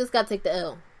 bruh, you just gotta take the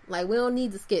L. Like, we don't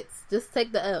need the skits. Just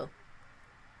take the L.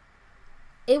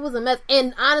 It was a mess.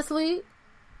 And honestly,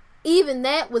 even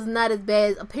that was not as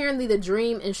bad. Apparently, The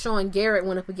Dream and Sean Garrett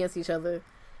went up against each other.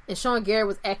 And Sean Garrett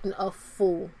was acting a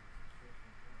fool.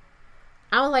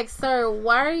 I was like, sir,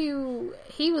 why are you...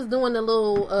 He was doing the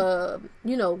little,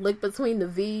 lick between the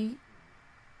V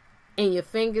and your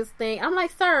fingers thing. I'm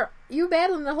like, sir, you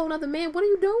battling a whole other man. What are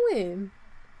you doing?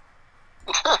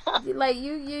 Like,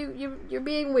 you're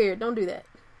being weird. Don't do that.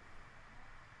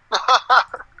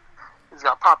 He's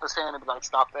got to pop his hand and be like,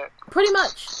 stop that. Pretty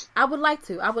much. I would like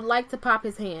to pop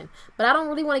his hand. But I don't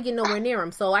really want to get nowhere near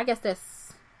him. So I guess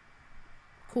that's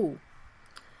cool.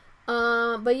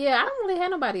 But yeah, I don't really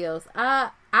have nobody else.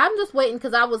 I'm just waiting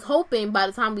because I was hoping by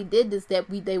the time we did this that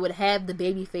they would have the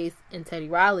Babyface and Teddy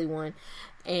Riley one,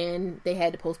 and they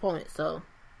had to postpone it. So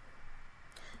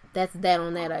that's that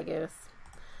on that, I guess.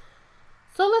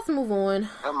 So let's move on.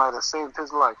 That might have saved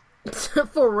his life.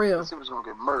 For real. He was gonna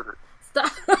get murdered. Stop.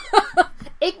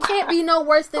 It can't be no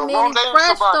worse than Mannie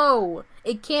Fresh, though.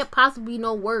 It can't possibly be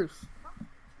no worse.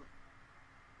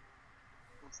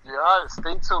 Yeah, all right,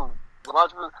 stay tuned.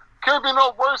 Watch me. Can't be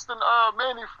no worse than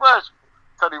Mannie Fresh.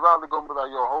 Teddy Riley gonna be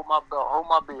like, yo, hold my belt, hold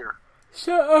my beer.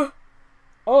 Shut up.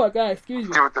 Oh my God, excuse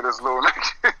me. Give it to this little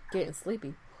nigga. Getting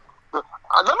sleepy. Let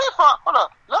me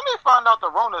find out the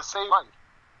Rona saved life.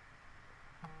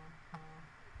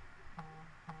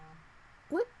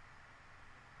 What?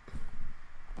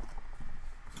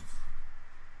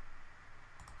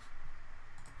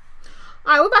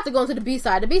 Alright, we're about to go into the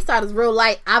B-side. The B-side is real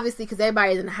light, obviously, because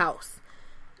everybody's in the house.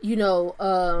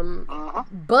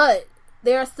 But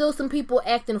there are still some people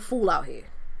acting a fool out here.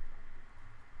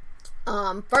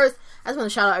 First, I just want to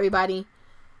shout out everybody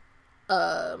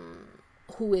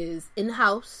who is in the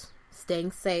house,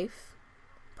 staying safe,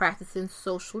 practicing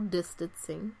social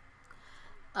distancing,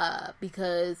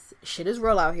 because shit is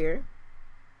real out here.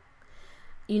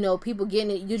 People getting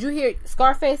it. Did you hear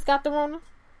Scarface got the Rona?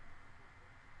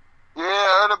 Yeah,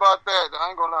 I heard about that. I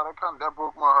ain't gonna lie, that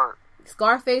broke my heart.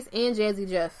 Scarface and Jazzy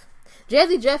Jeff.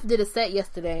 Jazzy Jeff did a set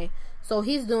yesterday, so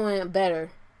he's doing better.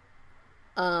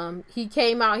 He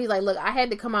came out, he's like, look, I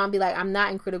had to come out and be like, I'm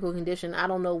not in critical condition. I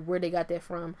don't know where they got that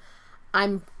from.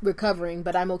 I'm recovering,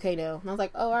 but I'm okay now. And I was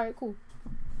like, oh, alright, cool.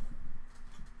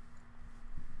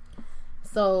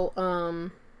 So,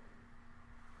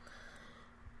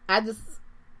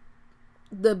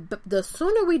 the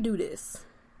sooner we do this,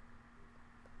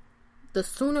 the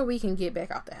sooner we can get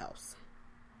back out the house.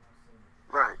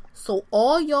 Right. So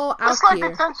all y'all out it's like here,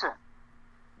 detention.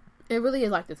 It really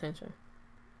is like detention.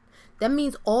 That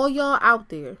means all y'all out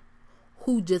there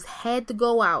who just had to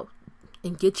go out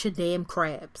and get your damn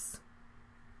crabs,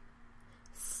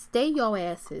 stay your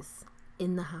asses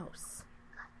in the house.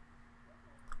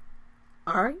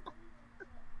 Alright?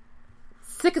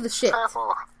 Sick of the shit.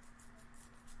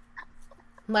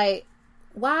 Like,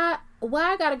 why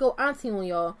I gotta go auntie on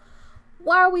y'all?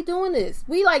 Why are we doing this?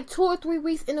 We like 2 or 3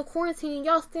 weeks in the quarantine and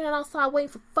y'all standing outside waiting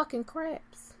for fucking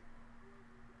crabs.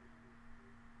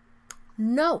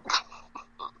 No.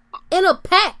 In a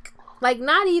pack. Like,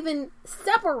 not even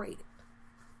separated.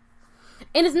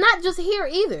 And it's not just here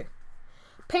either.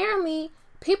 Apparently,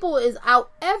 people is out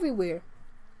everywhere.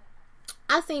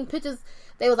 I seen pictures.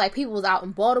 They was like, people was out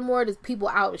in Baltimore. There's people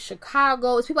out in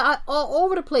Chicago. There's people out all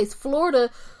over the place. Florida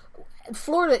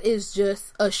is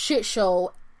just a shit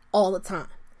show all the time.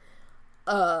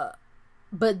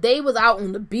 But they was out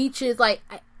on the beaches. Like,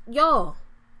 y'all,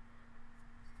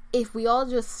 if we all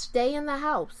just stay in the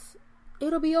house,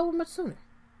 it'll be over much sooner.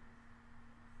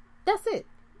 That's it.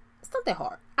 It's not that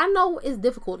hard. I know it's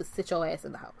difficult to sit your ass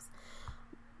in the house,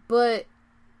 but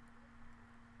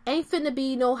ain't finna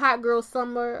be no hot girl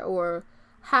summer or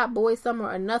hot boy summer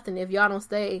or nothing if y'all don't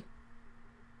stay.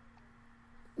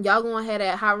 Y'all gonna have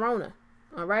that hot Rona,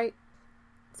 all right?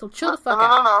 So chill the fuck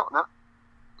out.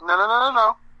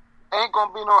 No. Ain't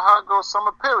gonna be no hot girl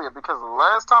summer period, because the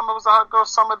last time it was a hot girl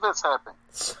summer, this happened.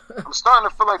 I'm starting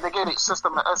to feel like they gave a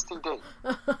system an STD.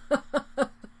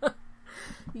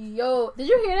 Yo, did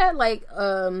you hear that? Like,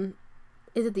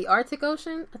 is it the Arctic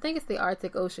Ocean? I think it's the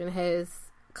Arctic Ocean has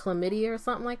chlamydia or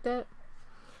something like that.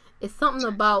 It's something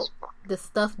about the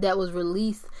stuff that was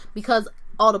released because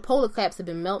all the polar caps have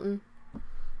been melting.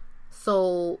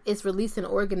 So it's releasing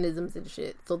organisms and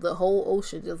shit. So the whole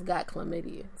ocean just got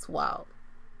chlamydia. It's wild.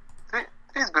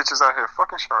 These bitches out here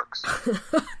fucking sharks.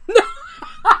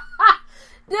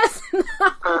 That's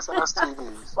not passing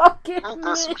STDs. Fucking ain't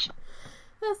this some shit?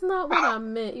 That's not what I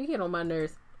meant. You get on my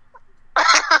nerves.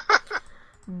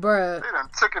 Bruh. They done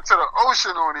took it to the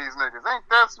ocean on these niggas. Ain't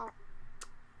that some...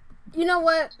 You know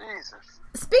what? Jesus.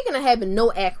 Speaking of having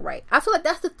no act right, I feel like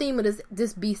that's the theme of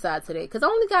this B-side today. Because I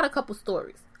only got a couple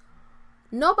stories.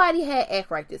 Nobody had act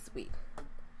right this week.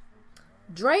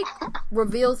 Drake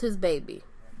reveals his baby.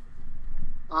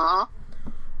 Uh-huh.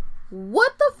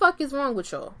 What the fuck is wrong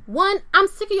with y'all? One, I'm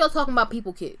sick of y'all talking about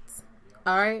people kids.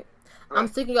 Alright? I'm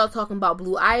sick of y'all talking about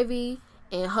Blue Ivy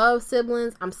and her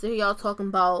siblings. I'm sick of y'all talking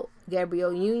about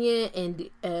Gabrielle Union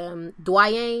and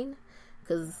Dwayne.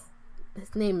 Because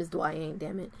his name is Dwayne,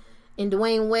 damn it. And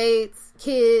Dwayne Wade's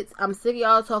kids. I'm sick of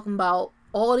y'all talking about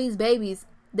all these babies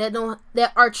that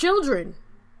are children.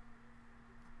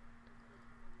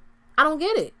 I don't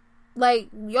get it. Like,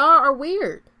 y'all are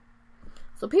weird.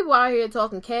 So people out here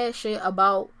talking cash shit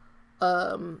about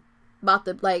the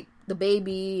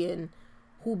baby and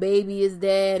who baby is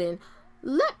that, and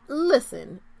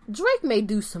listen, Drake may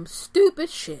do some stupid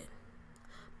shit,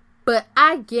 but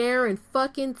I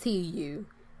guarantee you,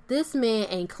 this man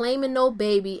ain't claiming no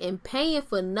baby and paying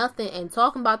for nothing and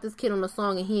talking about this kid on the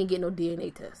song and he ain't getting no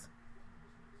DNA test.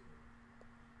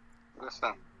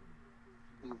 Listen,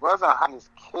 he wasn't hiding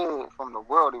his kid from the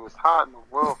world. He was hiding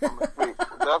the world from the freak.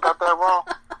 Y'all got that wrong?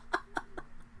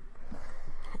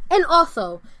 And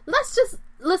also, let's just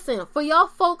listen, for y'all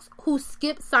folks who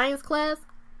skipped science class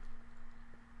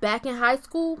back in high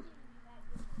school,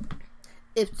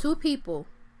 if 2 people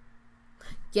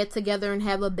get together and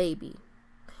have a baby,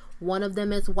 one of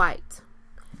them is white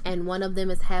and one of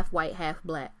them is half white, half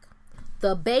black,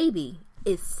 the baby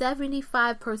is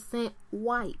 75%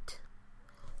 white.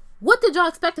 What did y'all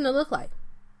expect him to look like?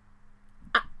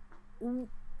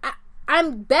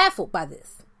 I'm baffled by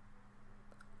this.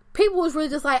 People was really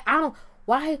just like,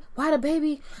 why the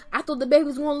baby? I thought the baby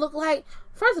was going to look like,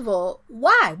 first of all,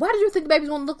 why? Why did you think the baby's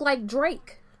going to look like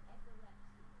Drake?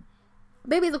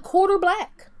 Baby's a quarter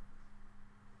black.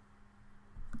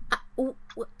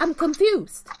 I'm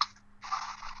confused.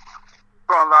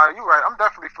 Gonna lie, you right. I'm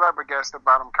definitely flabbergasted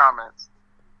by them comments.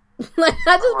 Like,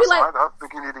 I just be like, I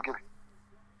think you need to get it.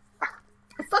 What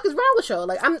the fuck is wrong with y'all?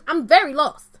 Like, I'm very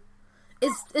lost.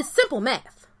 It's simple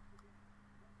math.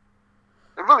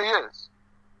 It really is.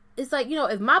 It's like,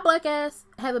 if my black ass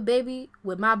have a baby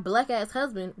with my black ass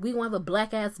husband, we gonna have a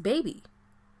black ass baby.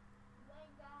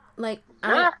 Like, yeah.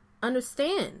 I don't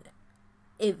understand.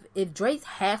 If Drake's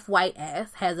half white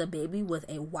ass has a baby with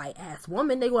a white ass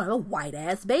woman, they gonna have a white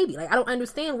ass baby. Like, I don't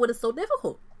understand what is so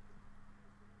difficult.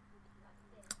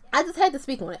 I just had to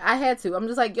speak on it. I had to. I'm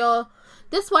just like, y'all,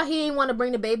 this is why he didn't want to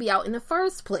bring the baby out in the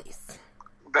first place.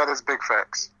 That is big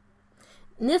facts.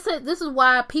 And this is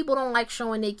why people don't like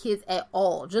showing their kids at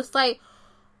all. Just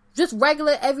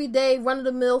regular, everyday,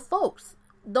 run-of-the-mill folks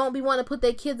don't be wanting to put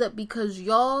their kids up because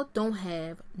y'all don't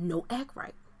have no act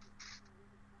right.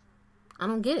 I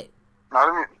don't get it.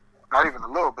 Not even a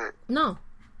little bit. No.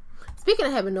 Speaking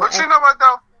of having no But act... you know what,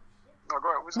 though? No, go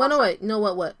ahead. Well, no, wait. No,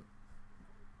 what?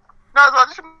 No,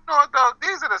 you know what, though?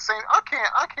 These are the same. I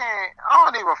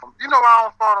don't even, you know why I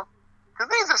don't follow them? Because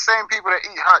these are the same people that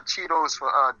eat hot Cheetos for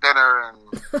dinner and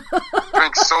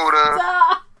drink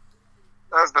soda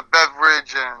as the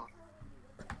beverage and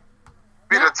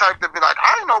be the type to be like,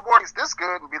 I didn't know boys this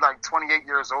good, and be like 28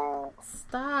 years old.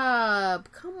 Stop.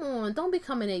 Come on. Don't be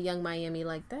coming at Young Miami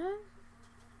like that.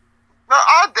 No,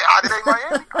 I didn't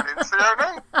Miami. I didn't say her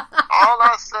name. All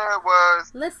I said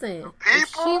was, listen, if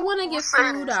she want to get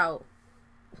food out.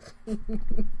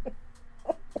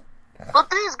 But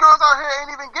these girls out here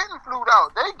ain't even getting flued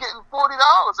out. They getting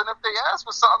 $40, and if they ask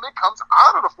for something, it comes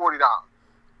out of the $40.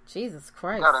 Jesus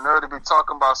Christ! You got a nerve to be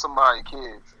talking about somebody's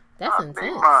kids. That's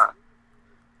intense.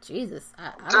 Jesus,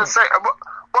 I just say,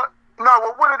 but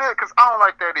no, what it is? Because I don't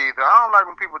like that either. I don't like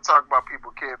when people talk about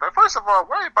people's kids. Like, first of all,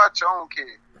 worry about your own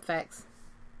kid. Facts.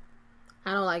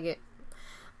 I don't like it.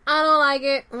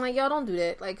 I'm like, y'all don't do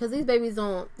that. Like, cause these babies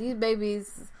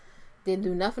didn't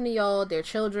do nothing to y'all. They're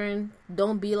children.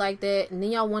 Don't be like that. And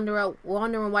then y'all wondering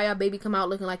why y'all baby come out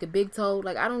looking like a big toe.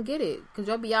 Like, I don't get it. Cause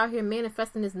y'all be out here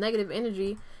manifesting this negative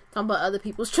energy, talking about other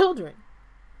people's children.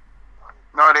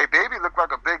 No, they baby look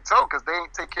like a big toe because they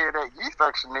ain't take care of that yeast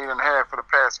infection they done had for the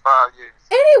past 5 years.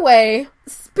 Anyway,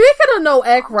 speaking of no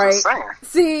act right,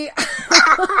 see,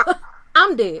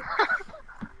 I'm dead.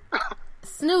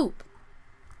 Snoop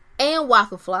and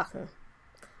Waka Flocka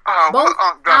both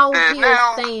out here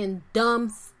saying dumb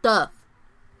stuff.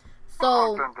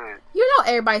 So, you know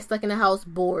everybody's stuck in the house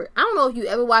bored. I don't know if you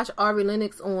ever watched Ari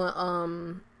Lennox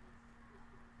on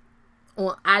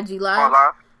IG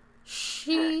Live.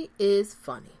 She is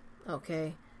funny,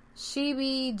 okay? She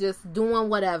be just doing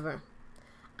whatever.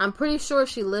 I'm pretty sure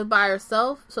she lived by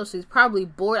herself, so she's probably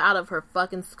bored out of her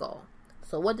fucking skull.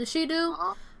 So what does she do?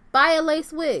 Buy a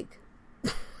lace wig.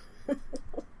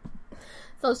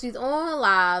 So she's on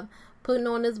live, putting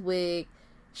on this wig.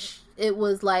 It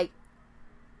was like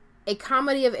a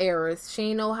comedy of errors. She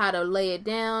didn't know how to lay it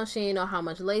down. She didn't know how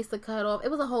much lace to cut off.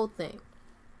 It was a whole thing.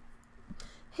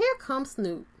 Here comes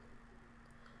Snoop.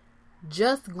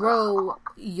 Just grow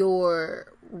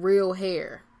your real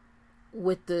hair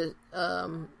with the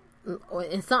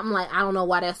and something like, I don't know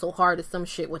why that's so hard, or some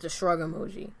shit with a shrug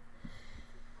emoji.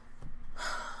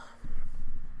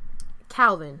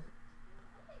 Calvin,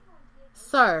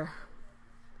 sir,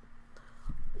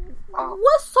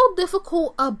 what's so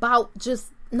difficult about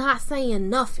just not saying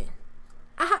nothing?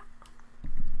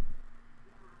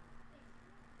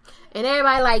 And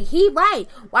everybody like, he right.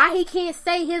 Why he can't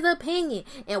say his opinion?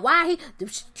 And why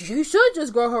she should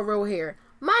just grow her real hair.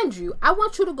 Mind you, I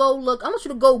want you to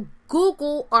go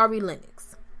Google Ari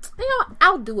Lennox. You know,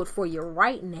 I'll do it for you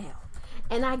right now.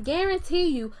 And I guarantee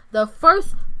you, the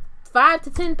first 5 to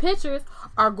 10 pictures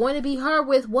are going to be her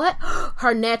with what?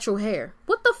 Her natural hair.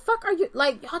 What the fuck are you,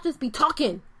 like, y'all just be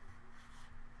talking.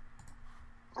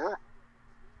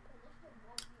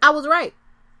 I was right.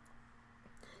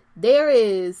 There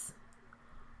is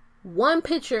one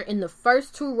picture in the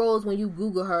first 2 rows when you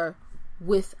Google her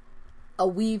with a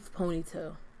weave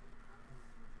ponytail.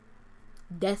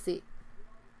 That's it.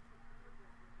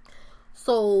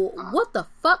 So, what the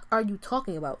fuck are you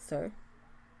talking about, sir?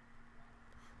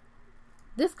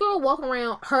 This girl walking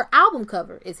around, her album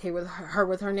cover is here with her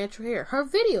with her natural hair. Her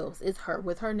videos is her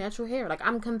with her natural hair. Like,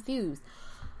 I'm confused.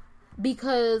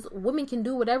 Because women can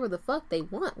do whatever the fuck they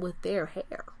want with their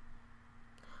hair.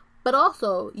 But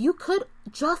also, you could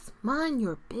just mind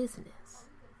your business.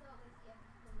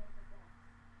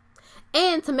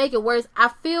 And to make it worse,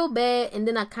 I feel bad and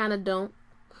then I kind of don't.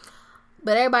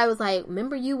 But everybody was like,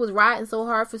 remember you was riding so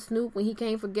hard for Snoop when he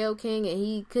came for Gayle King and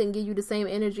he couldn't give you the same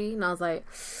energy? And I was like,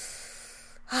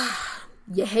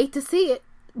 you hate to see it,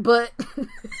 but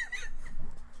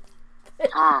they're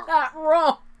not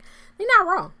wrong. They're not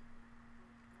wrong.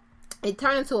 It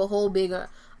turned into a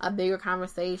bigger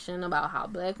conversation about how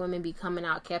black women be coming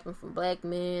out capping for black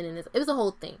men, and it was a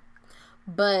whole thing.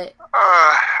 But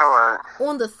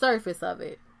on the surface of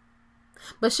it,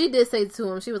 but she did say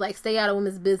to him, she was like, "Stay out of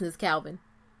women's business, Calvin."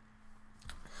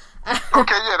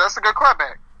 Okay, yeah, that's a good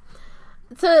clapback.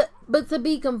 But to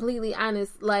be completely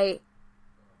honest, like,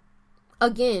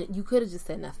 again, you could have just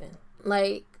said nothing.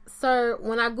 Like, sir,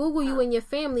 when I Google you and your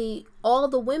family, all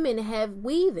the women have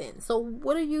weaving. So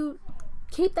what are you?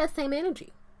 Keep that same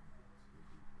energy.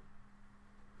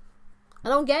 I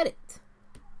don't get it.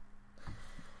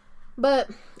 But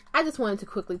I just wanted to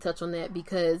quickly touch on that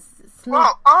because Snoop...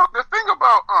 Well, the thing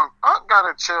about Unc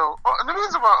gotta chill. And the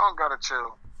reason why Unc gotta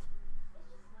chill.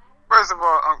 First of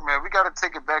all, Unc, man, we gotta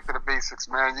take it back to the basics,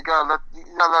 man. You gotta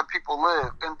let people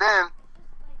live, and then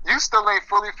you still ain't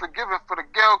fully forgiven for the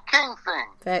Gayle King thing.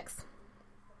 Facts.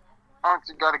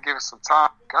 you gotta give it some time.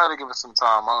 Gotta give it some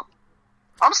time, Unc.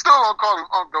 I'm still gonna call him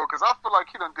Unc though, because I feel like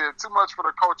he done did too much for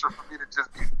the culture for me to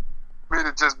just be,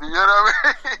 you know what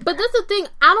I mean? But that's the thing,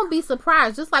 I don't be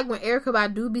surprised. Just like when Erykah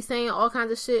Badu be saying all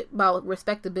kinds of shit about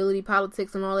respectability,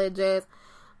 politics, and all that jazz.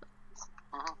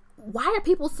 Why are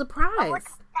people surprised?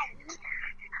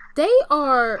 They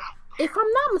are, if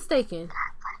I'm not mistaken.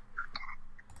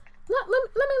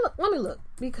 Let me look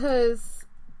because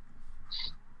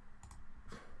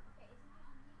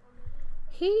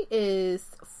he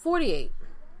is 48.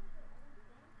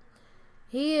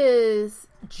 He is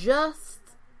just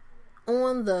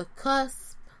on the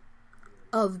cusp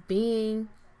of being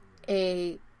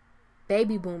a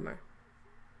baby boomer.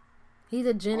 He's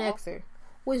a Gen Xer,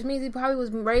 which means he probably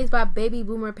was raised by baby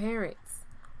boomer parents.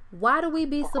 Why do we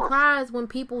be surprised when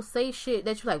people say shit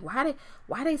that you're like,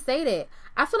 why they say that?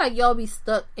 I feel like y'all be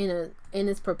stuck in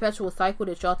this perpetual cycle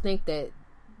that y'all think that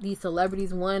these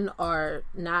celebrities, one, are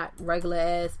not regular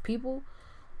ass people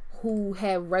who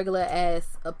have regular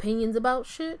ass opinions about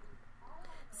shit.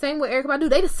 Same with Erykah Badu.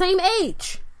 They the same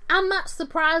age. I'm not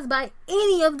surprised by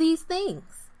any of these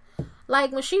things.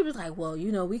 Like when she was like, well,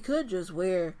 you know, we could just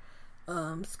wear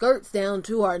skirts down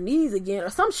to our knees again or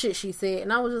some shit she said,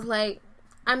 and I was just like,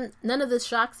 none of this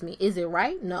shocks me. Is it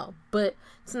right? No, but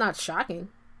it's not shocking.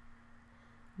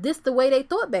 This the way they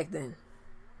thought back then.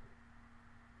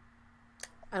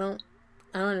 I don't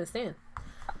understand.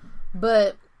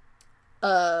 But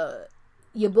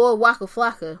your boy Waka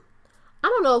Flocka, I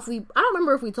don't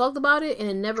remember if we talked about it and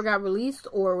it never got released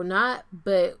or not,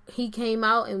 but he came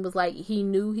out and was like he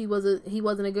knew he wasn't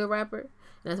a good rapper, and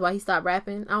that's why he stopped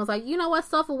rapping. I was like, you know what,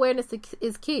 self-awareness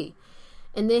is key.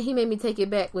 And then he made me take it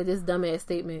back with this dumbass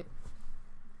statement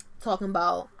talking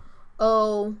about,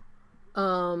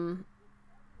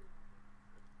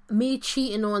 me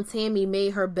cheating on Tammy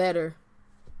made her better.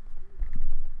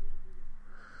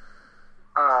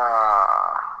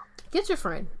 Get your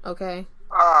friend, okay?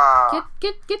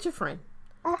 Get your friend.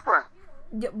 Who friend?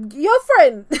 Your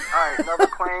friend. I ain't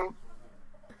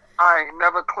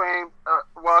never claimed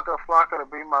Waka Flocka to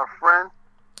be my friend.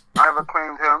 I never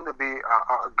claimed him to be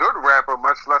a good rapper,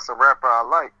 much less a rapper I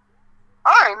like.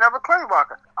 I ain't never claimed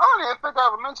Waka. I don't even think I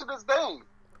ever mentioned his name.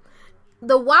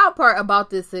 The wild part about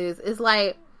this is, it's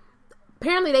like,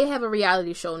 apparently they have a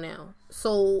reality show now.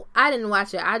 So I didn't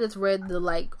watch it. I just read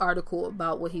the article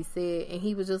about what he said, and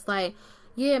he was just like,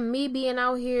 yeah, me being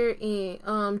out here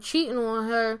and cheating on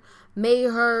her made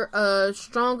her a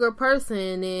stronger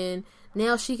person, and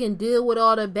now she can deal with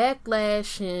all the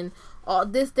backlash and all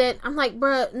this, that. I'm like,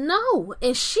 bruh, no.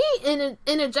 And she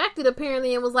interjected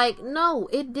apparently and was like, no,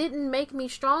 it didn't make me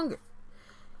stronger.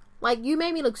 Like, you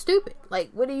made me look stupid.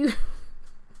 Like, what are you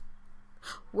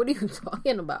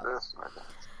talking about?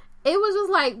 It was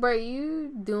just like, bruh,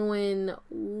 you doing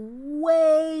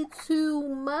way too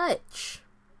much.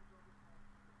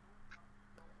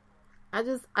 I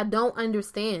don't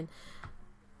understand.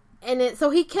 And so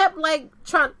he kept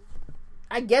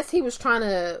I guess he was trying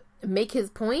to make his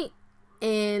point.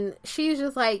 And she's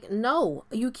just like, no,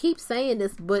 you keep saying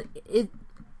this, but it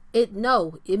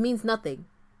means nothing.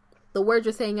 The words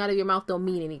you're saying out of your mouth don't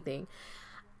mean anything.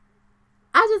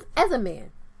 As a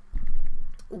man,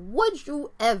 would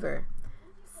you ever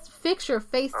fix your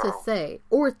face to say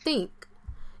or think,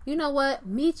 you know what,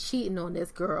 me cheating on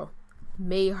this girl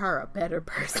made her a better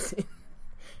person?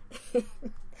 And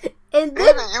then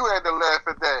even you had to laugh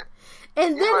at that.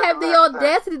 And then have the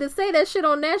audacity to say that shit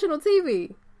on national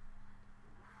TV.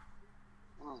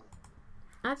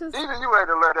 Even you had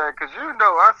to let that, because you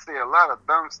know I see a lot of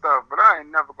dumb stuff, but I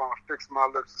ain't never gonna fix my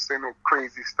lips to say no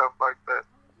crazy stuff like that.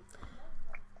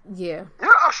 Yeah.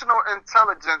 Your emotional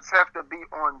intelligence have to be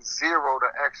on zero to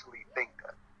actually think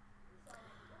that.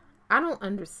 I don't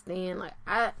understand.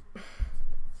 I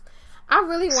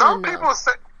really want to know.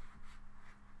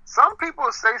 Some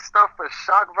people say stuff for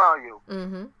shock value,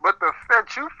 but the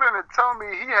fact you finna tell me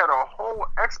he had a whole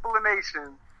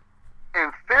explanation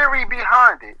and theory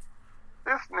behind it,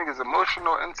 this nigga's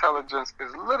emotional intelligence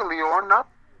is literally on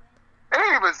nothing. It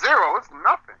ain't even zero, it's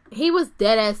nothing. He was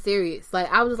dead ass serious.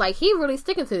 I was like, he really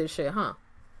sticking to this shit, huh?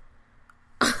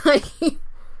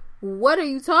 What are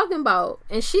you talking about?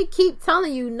 And she keep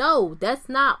telling you, no, that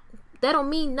don't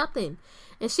mean nothing.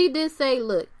 And she did say,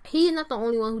 look, he's not the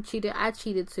only one who cheated. I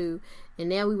cheated too. And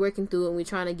now we working through it and we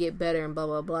trying to get better and blah,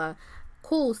 blah, blah.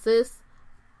 Cool, sis.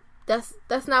 That's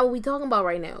not what we talking about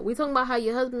right now. We talking about how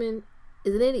your husband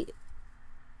is an idiot.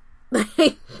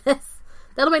 That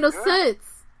don't make no sense.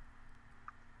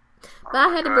 But I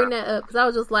had to bring that up because I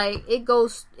was just like, it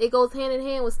goes hand in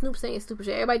hand with Snoop saying stupid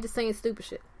shit. Everybody just saying stupid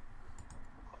shit.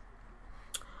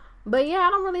 But yeah, I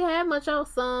don't really have much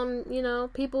else.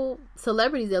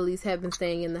 Celebrities at least have been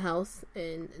staying in the house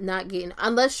and not getting,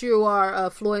 unless you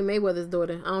are Floyd Mayweather's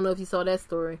daughter. I don't know if you saw that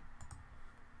story.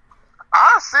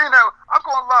 I seen that. I'm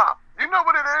gonna lie. You know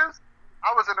what it is?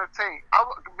 I was entertained.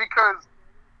 Because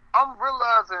I'm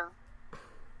realizing.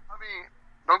 I mean,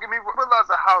 don't get me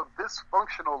realizing how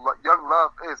dysfunctional Young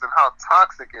Love is and how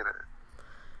toxic it is.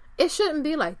 It shouldn't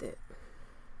be like that.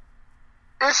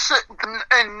 It should,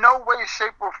 in no way,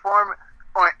 shape, or form,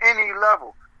 on any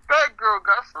level. That girl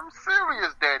got some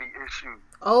serious daddy issues.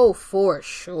 Oh, for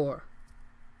sure.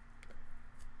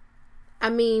 I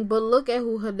mean, but look at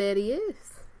who her daddy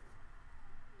is.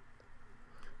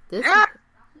 This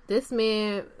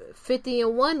man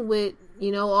 50-1 with,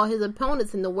 all his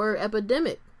opponents in the word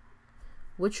epidemic.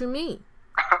 What you mean?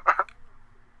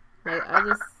 Like,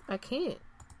 I can't.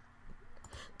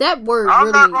 That word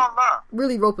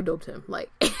really rope-a-doped him.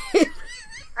 Like, and,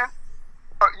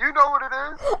 you know what it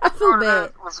is? I feel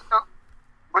bad.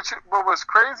 What was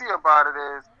crazy about it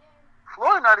is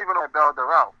Floyd not even bailed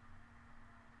her out.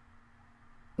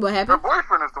 What happened? Her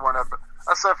boyfriend is the one that.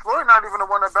 I said Floyd not even the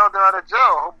one that bailed her out of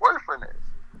jail. Her boyfriend is.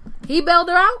 He bailed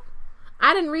her out?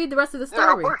 I didn't read the rest of the story.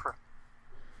 Yeah, her boyfriend.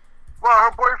 Well,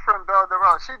 her boyfriend bailed her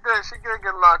out. She did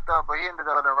get locked up, but he ended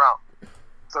up letting her out.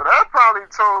 So that probably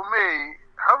told me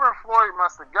her and Floyd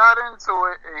must have got into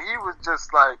it, and he was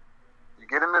just like, "You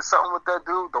get into something with that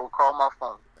dude, don't call my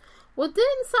phone." Well,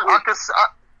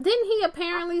 didn't he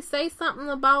apparently say something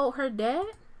about her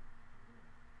dad?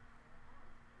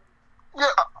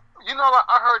 Yeah,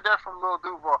 I heard that from Lil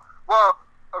Duval. Well,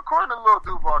 according to Lil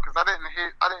Duval, because I didn't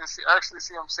actually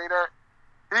see him say that.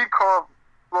 He called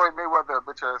Floyd Mayweather a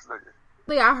bitch ass nigga.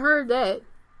 Yeah, I heard that.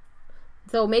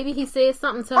 So maybe he said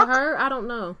something to her. I don't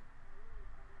know.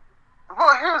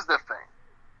 Well, here's the thing.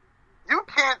 You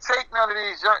can't take none of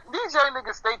these young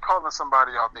niggas stay calling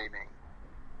somebody out their name.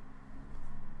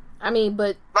 I mean,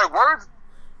 but like words.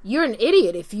 You're an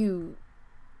idiot if you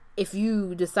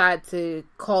decide to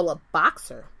call a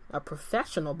boxer, a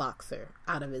professional boxer,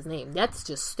 out of his name. That's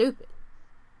just stupid.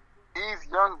 These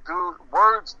young dudes,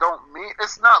 words don't mean.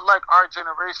 It's not like our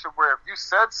generation where if you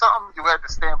said something, you had to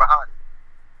stand behind it.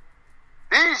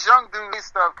 These young dudes need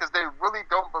stuff because they really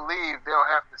don't believe they'll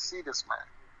have to see this man.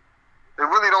 They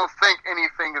really don't think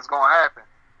anything is going to happen.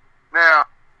 Now,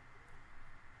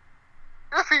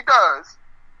 if he does,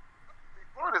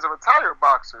 Floyd is a retired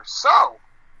boxer, so.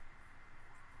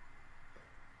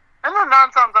 And then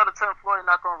 9 times out of 10, Floyd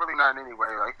not going to really nothing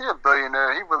anyway. Like, he a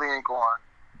billionaire. He really ain't going.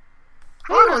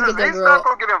 He's not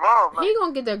going to get involved. He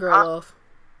going to get that girl off.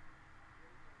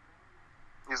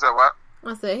 You said what?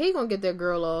 I said, he going to get that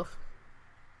girl off.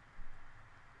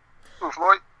 Who,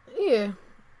 Floyd? Yeah.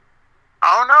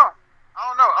 I don't know.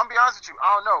 I'm going to be honest with you.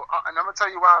 I don't know. And I'm going to tell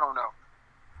you why I don't know.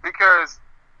 Because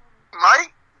he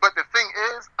might, but the thing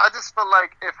is, I just feel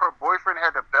like if her boyfriend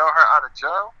had to bail her out of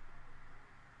jail,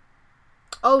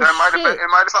 it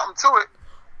might have something to it.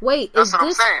 Wait, that's what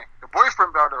I'm saying. The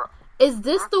boyfriend bailed her out. Is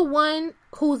this the one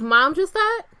whose mom just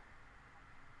died?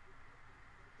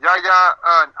 Yeah.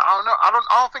 I don't know. I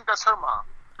don't think that's her mom.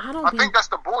 I think that's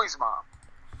the boy's mom.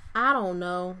 I don't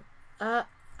know.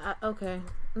 Okay.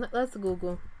 Let's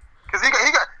Google. Because he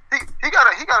got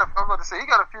I'm about to say he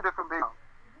got a few different babies.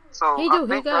 So I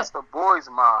think that's the boy's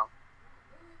mom.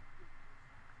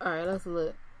 All right, let's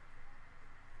look.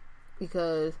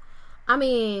 Because I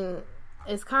mean,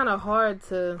 it's kind of hard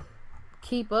to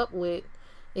keep up with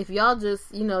if y'all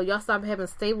just, y'all stop having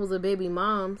stables of baby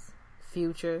moms.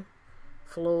 Future,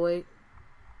 Floyd.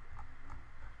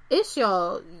 It's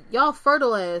y'all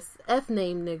fertile ass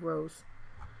F-name Negroes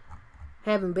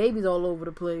having babies all over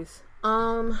the place.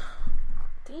 Damn.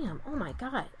 Oh my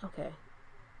God. Okay.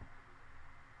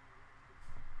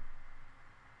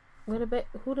 Who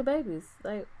the babies?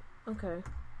 Like, okay.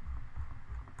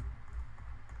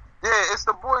 Yeah, it's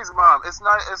the boy's mom. It's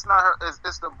not her.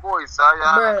 It's the boy. Zion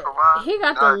Karan. He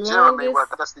got the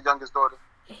longest. That's the youngest daughter.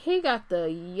 He got the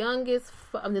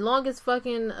longest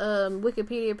fucking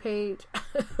Wikipedia page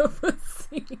I've ever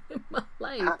seen in my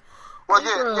life. Well,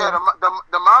 yeah.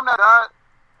 The mom that died.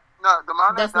 No, the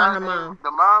mom that's that died. That's not her mom.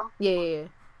 The mom. Yeah.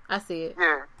 I see it.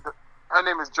 Yeah, her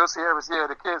name is Josie Harris. Yeah,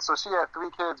 the kid. So she had 3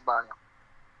 kids by him,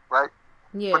 right?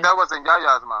 Yeah. But that wasn't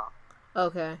Yaya's mom.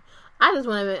 Okay. I just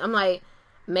want to. I'm like,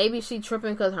 maybe she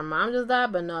tripping because her mom just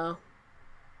died, but no.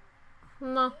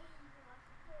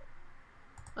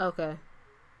 Okay.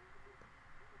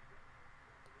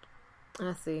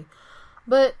 I see.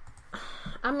 But,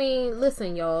 I mean,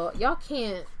 listen, y'all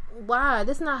can't. Why?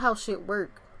 This is not how shit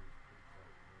work.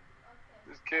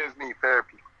 These kids need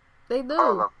therapy. They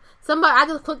do. I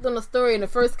just clicked on the story and the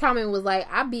first comment was like,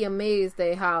 I'd be amazed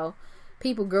at how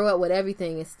people grow up with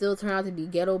everything and still turn out to be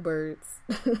ghetto birds.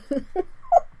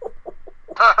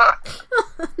 I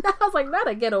was like, not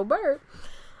a ghetto bird.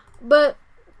 But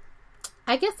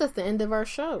I guess that's the end of our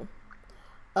show.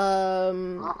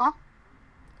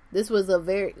 This was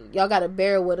y'all gotta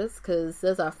bear with us because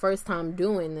this is our first time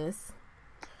doing this.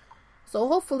 So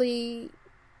hopefully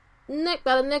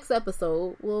by the next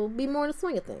episode we'll be more in the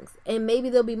swing of things. And maybe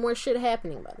there'll be more shit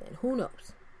happening by then. Who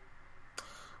knows?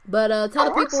 But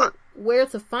tell the people where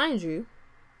to find you.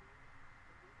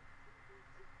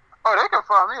 Oh, they can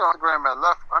find me on Instagram at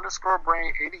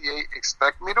left_brain88.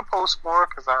 Expect me to post more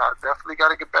because I definitely got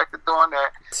to get back to doing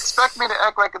that. Expect me to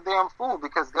act like a damn fool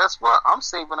because guess what? I'm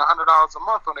saving $100 a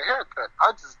month on a haircut.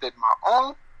 I just did my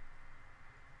own.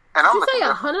 And Did you say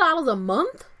 $100 a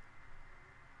month?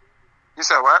 You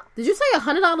said what? Did you say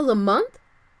 $100 a month?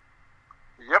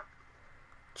 Yep.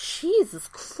 Jesus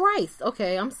Christ.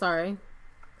 Okay, I'm sorry.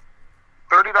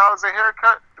 $30 a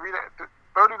haircut.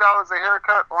 $30 a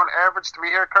haircut on average, 3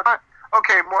 haircuts.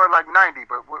 Okay, more like 90,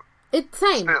 but it's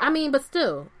same. Still. I mean, but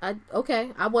still, I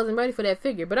wasn't ready for that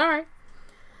figure, but all right.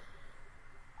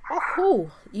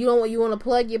 Cool. You want to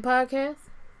plug your podcast?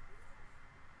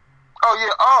 Oh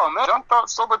yeah. Oh man, Drunk Thought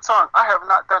Sober Tongue. I have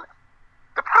not done.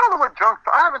 The problem with Drunk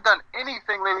Thought, I haven't done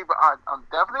anything lately, but I'm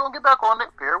definitely gonna get back on it.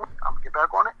 I'm gonna get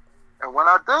back on it, and when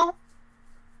I do,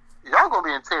 y'all gonna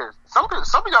be in tears. Some of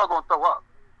y'all gonna throw up.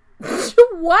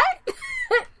 What?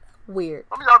 Weird.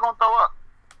 Some of y'all gonna throw up.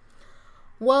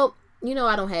 Well,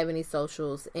 I don't have any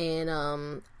socials,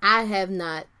 and I have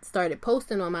not started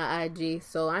posting on my IG,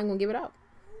 so I ain't gonna give it out.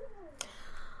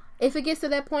 If it gets to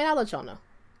that point, I'll let y'all know.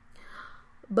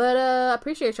 But I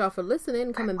appreciate y'all for listening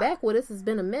and coming back with us. It's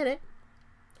been a minute,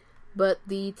 but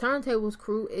the Turntables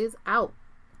crew is out.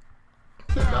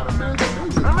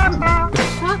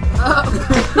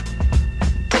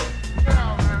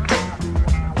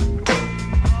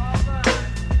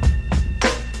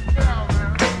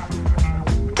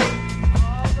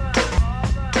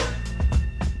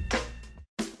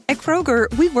 At Kroger,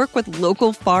 we work with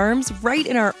local farms right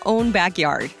in our own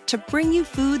backyard to bring you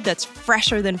food that's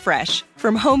fresher than fresh.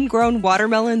 From homegrown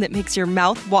watermelon that makes your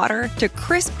mouth water to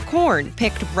crisp corn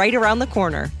picked right around the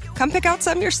corner. Come pick out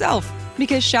some yourself,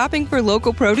 because shopping for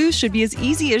local produce should be as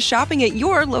easy as shopping at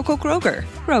your local Kroger.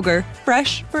 Kroger,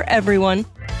 fresh for everyone.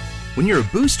 When you're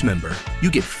a Boost member,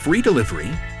 you get free delivery,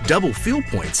 double fuel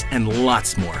points, and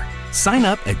lots more. Sign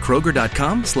up at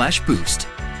Kroger.com/boost.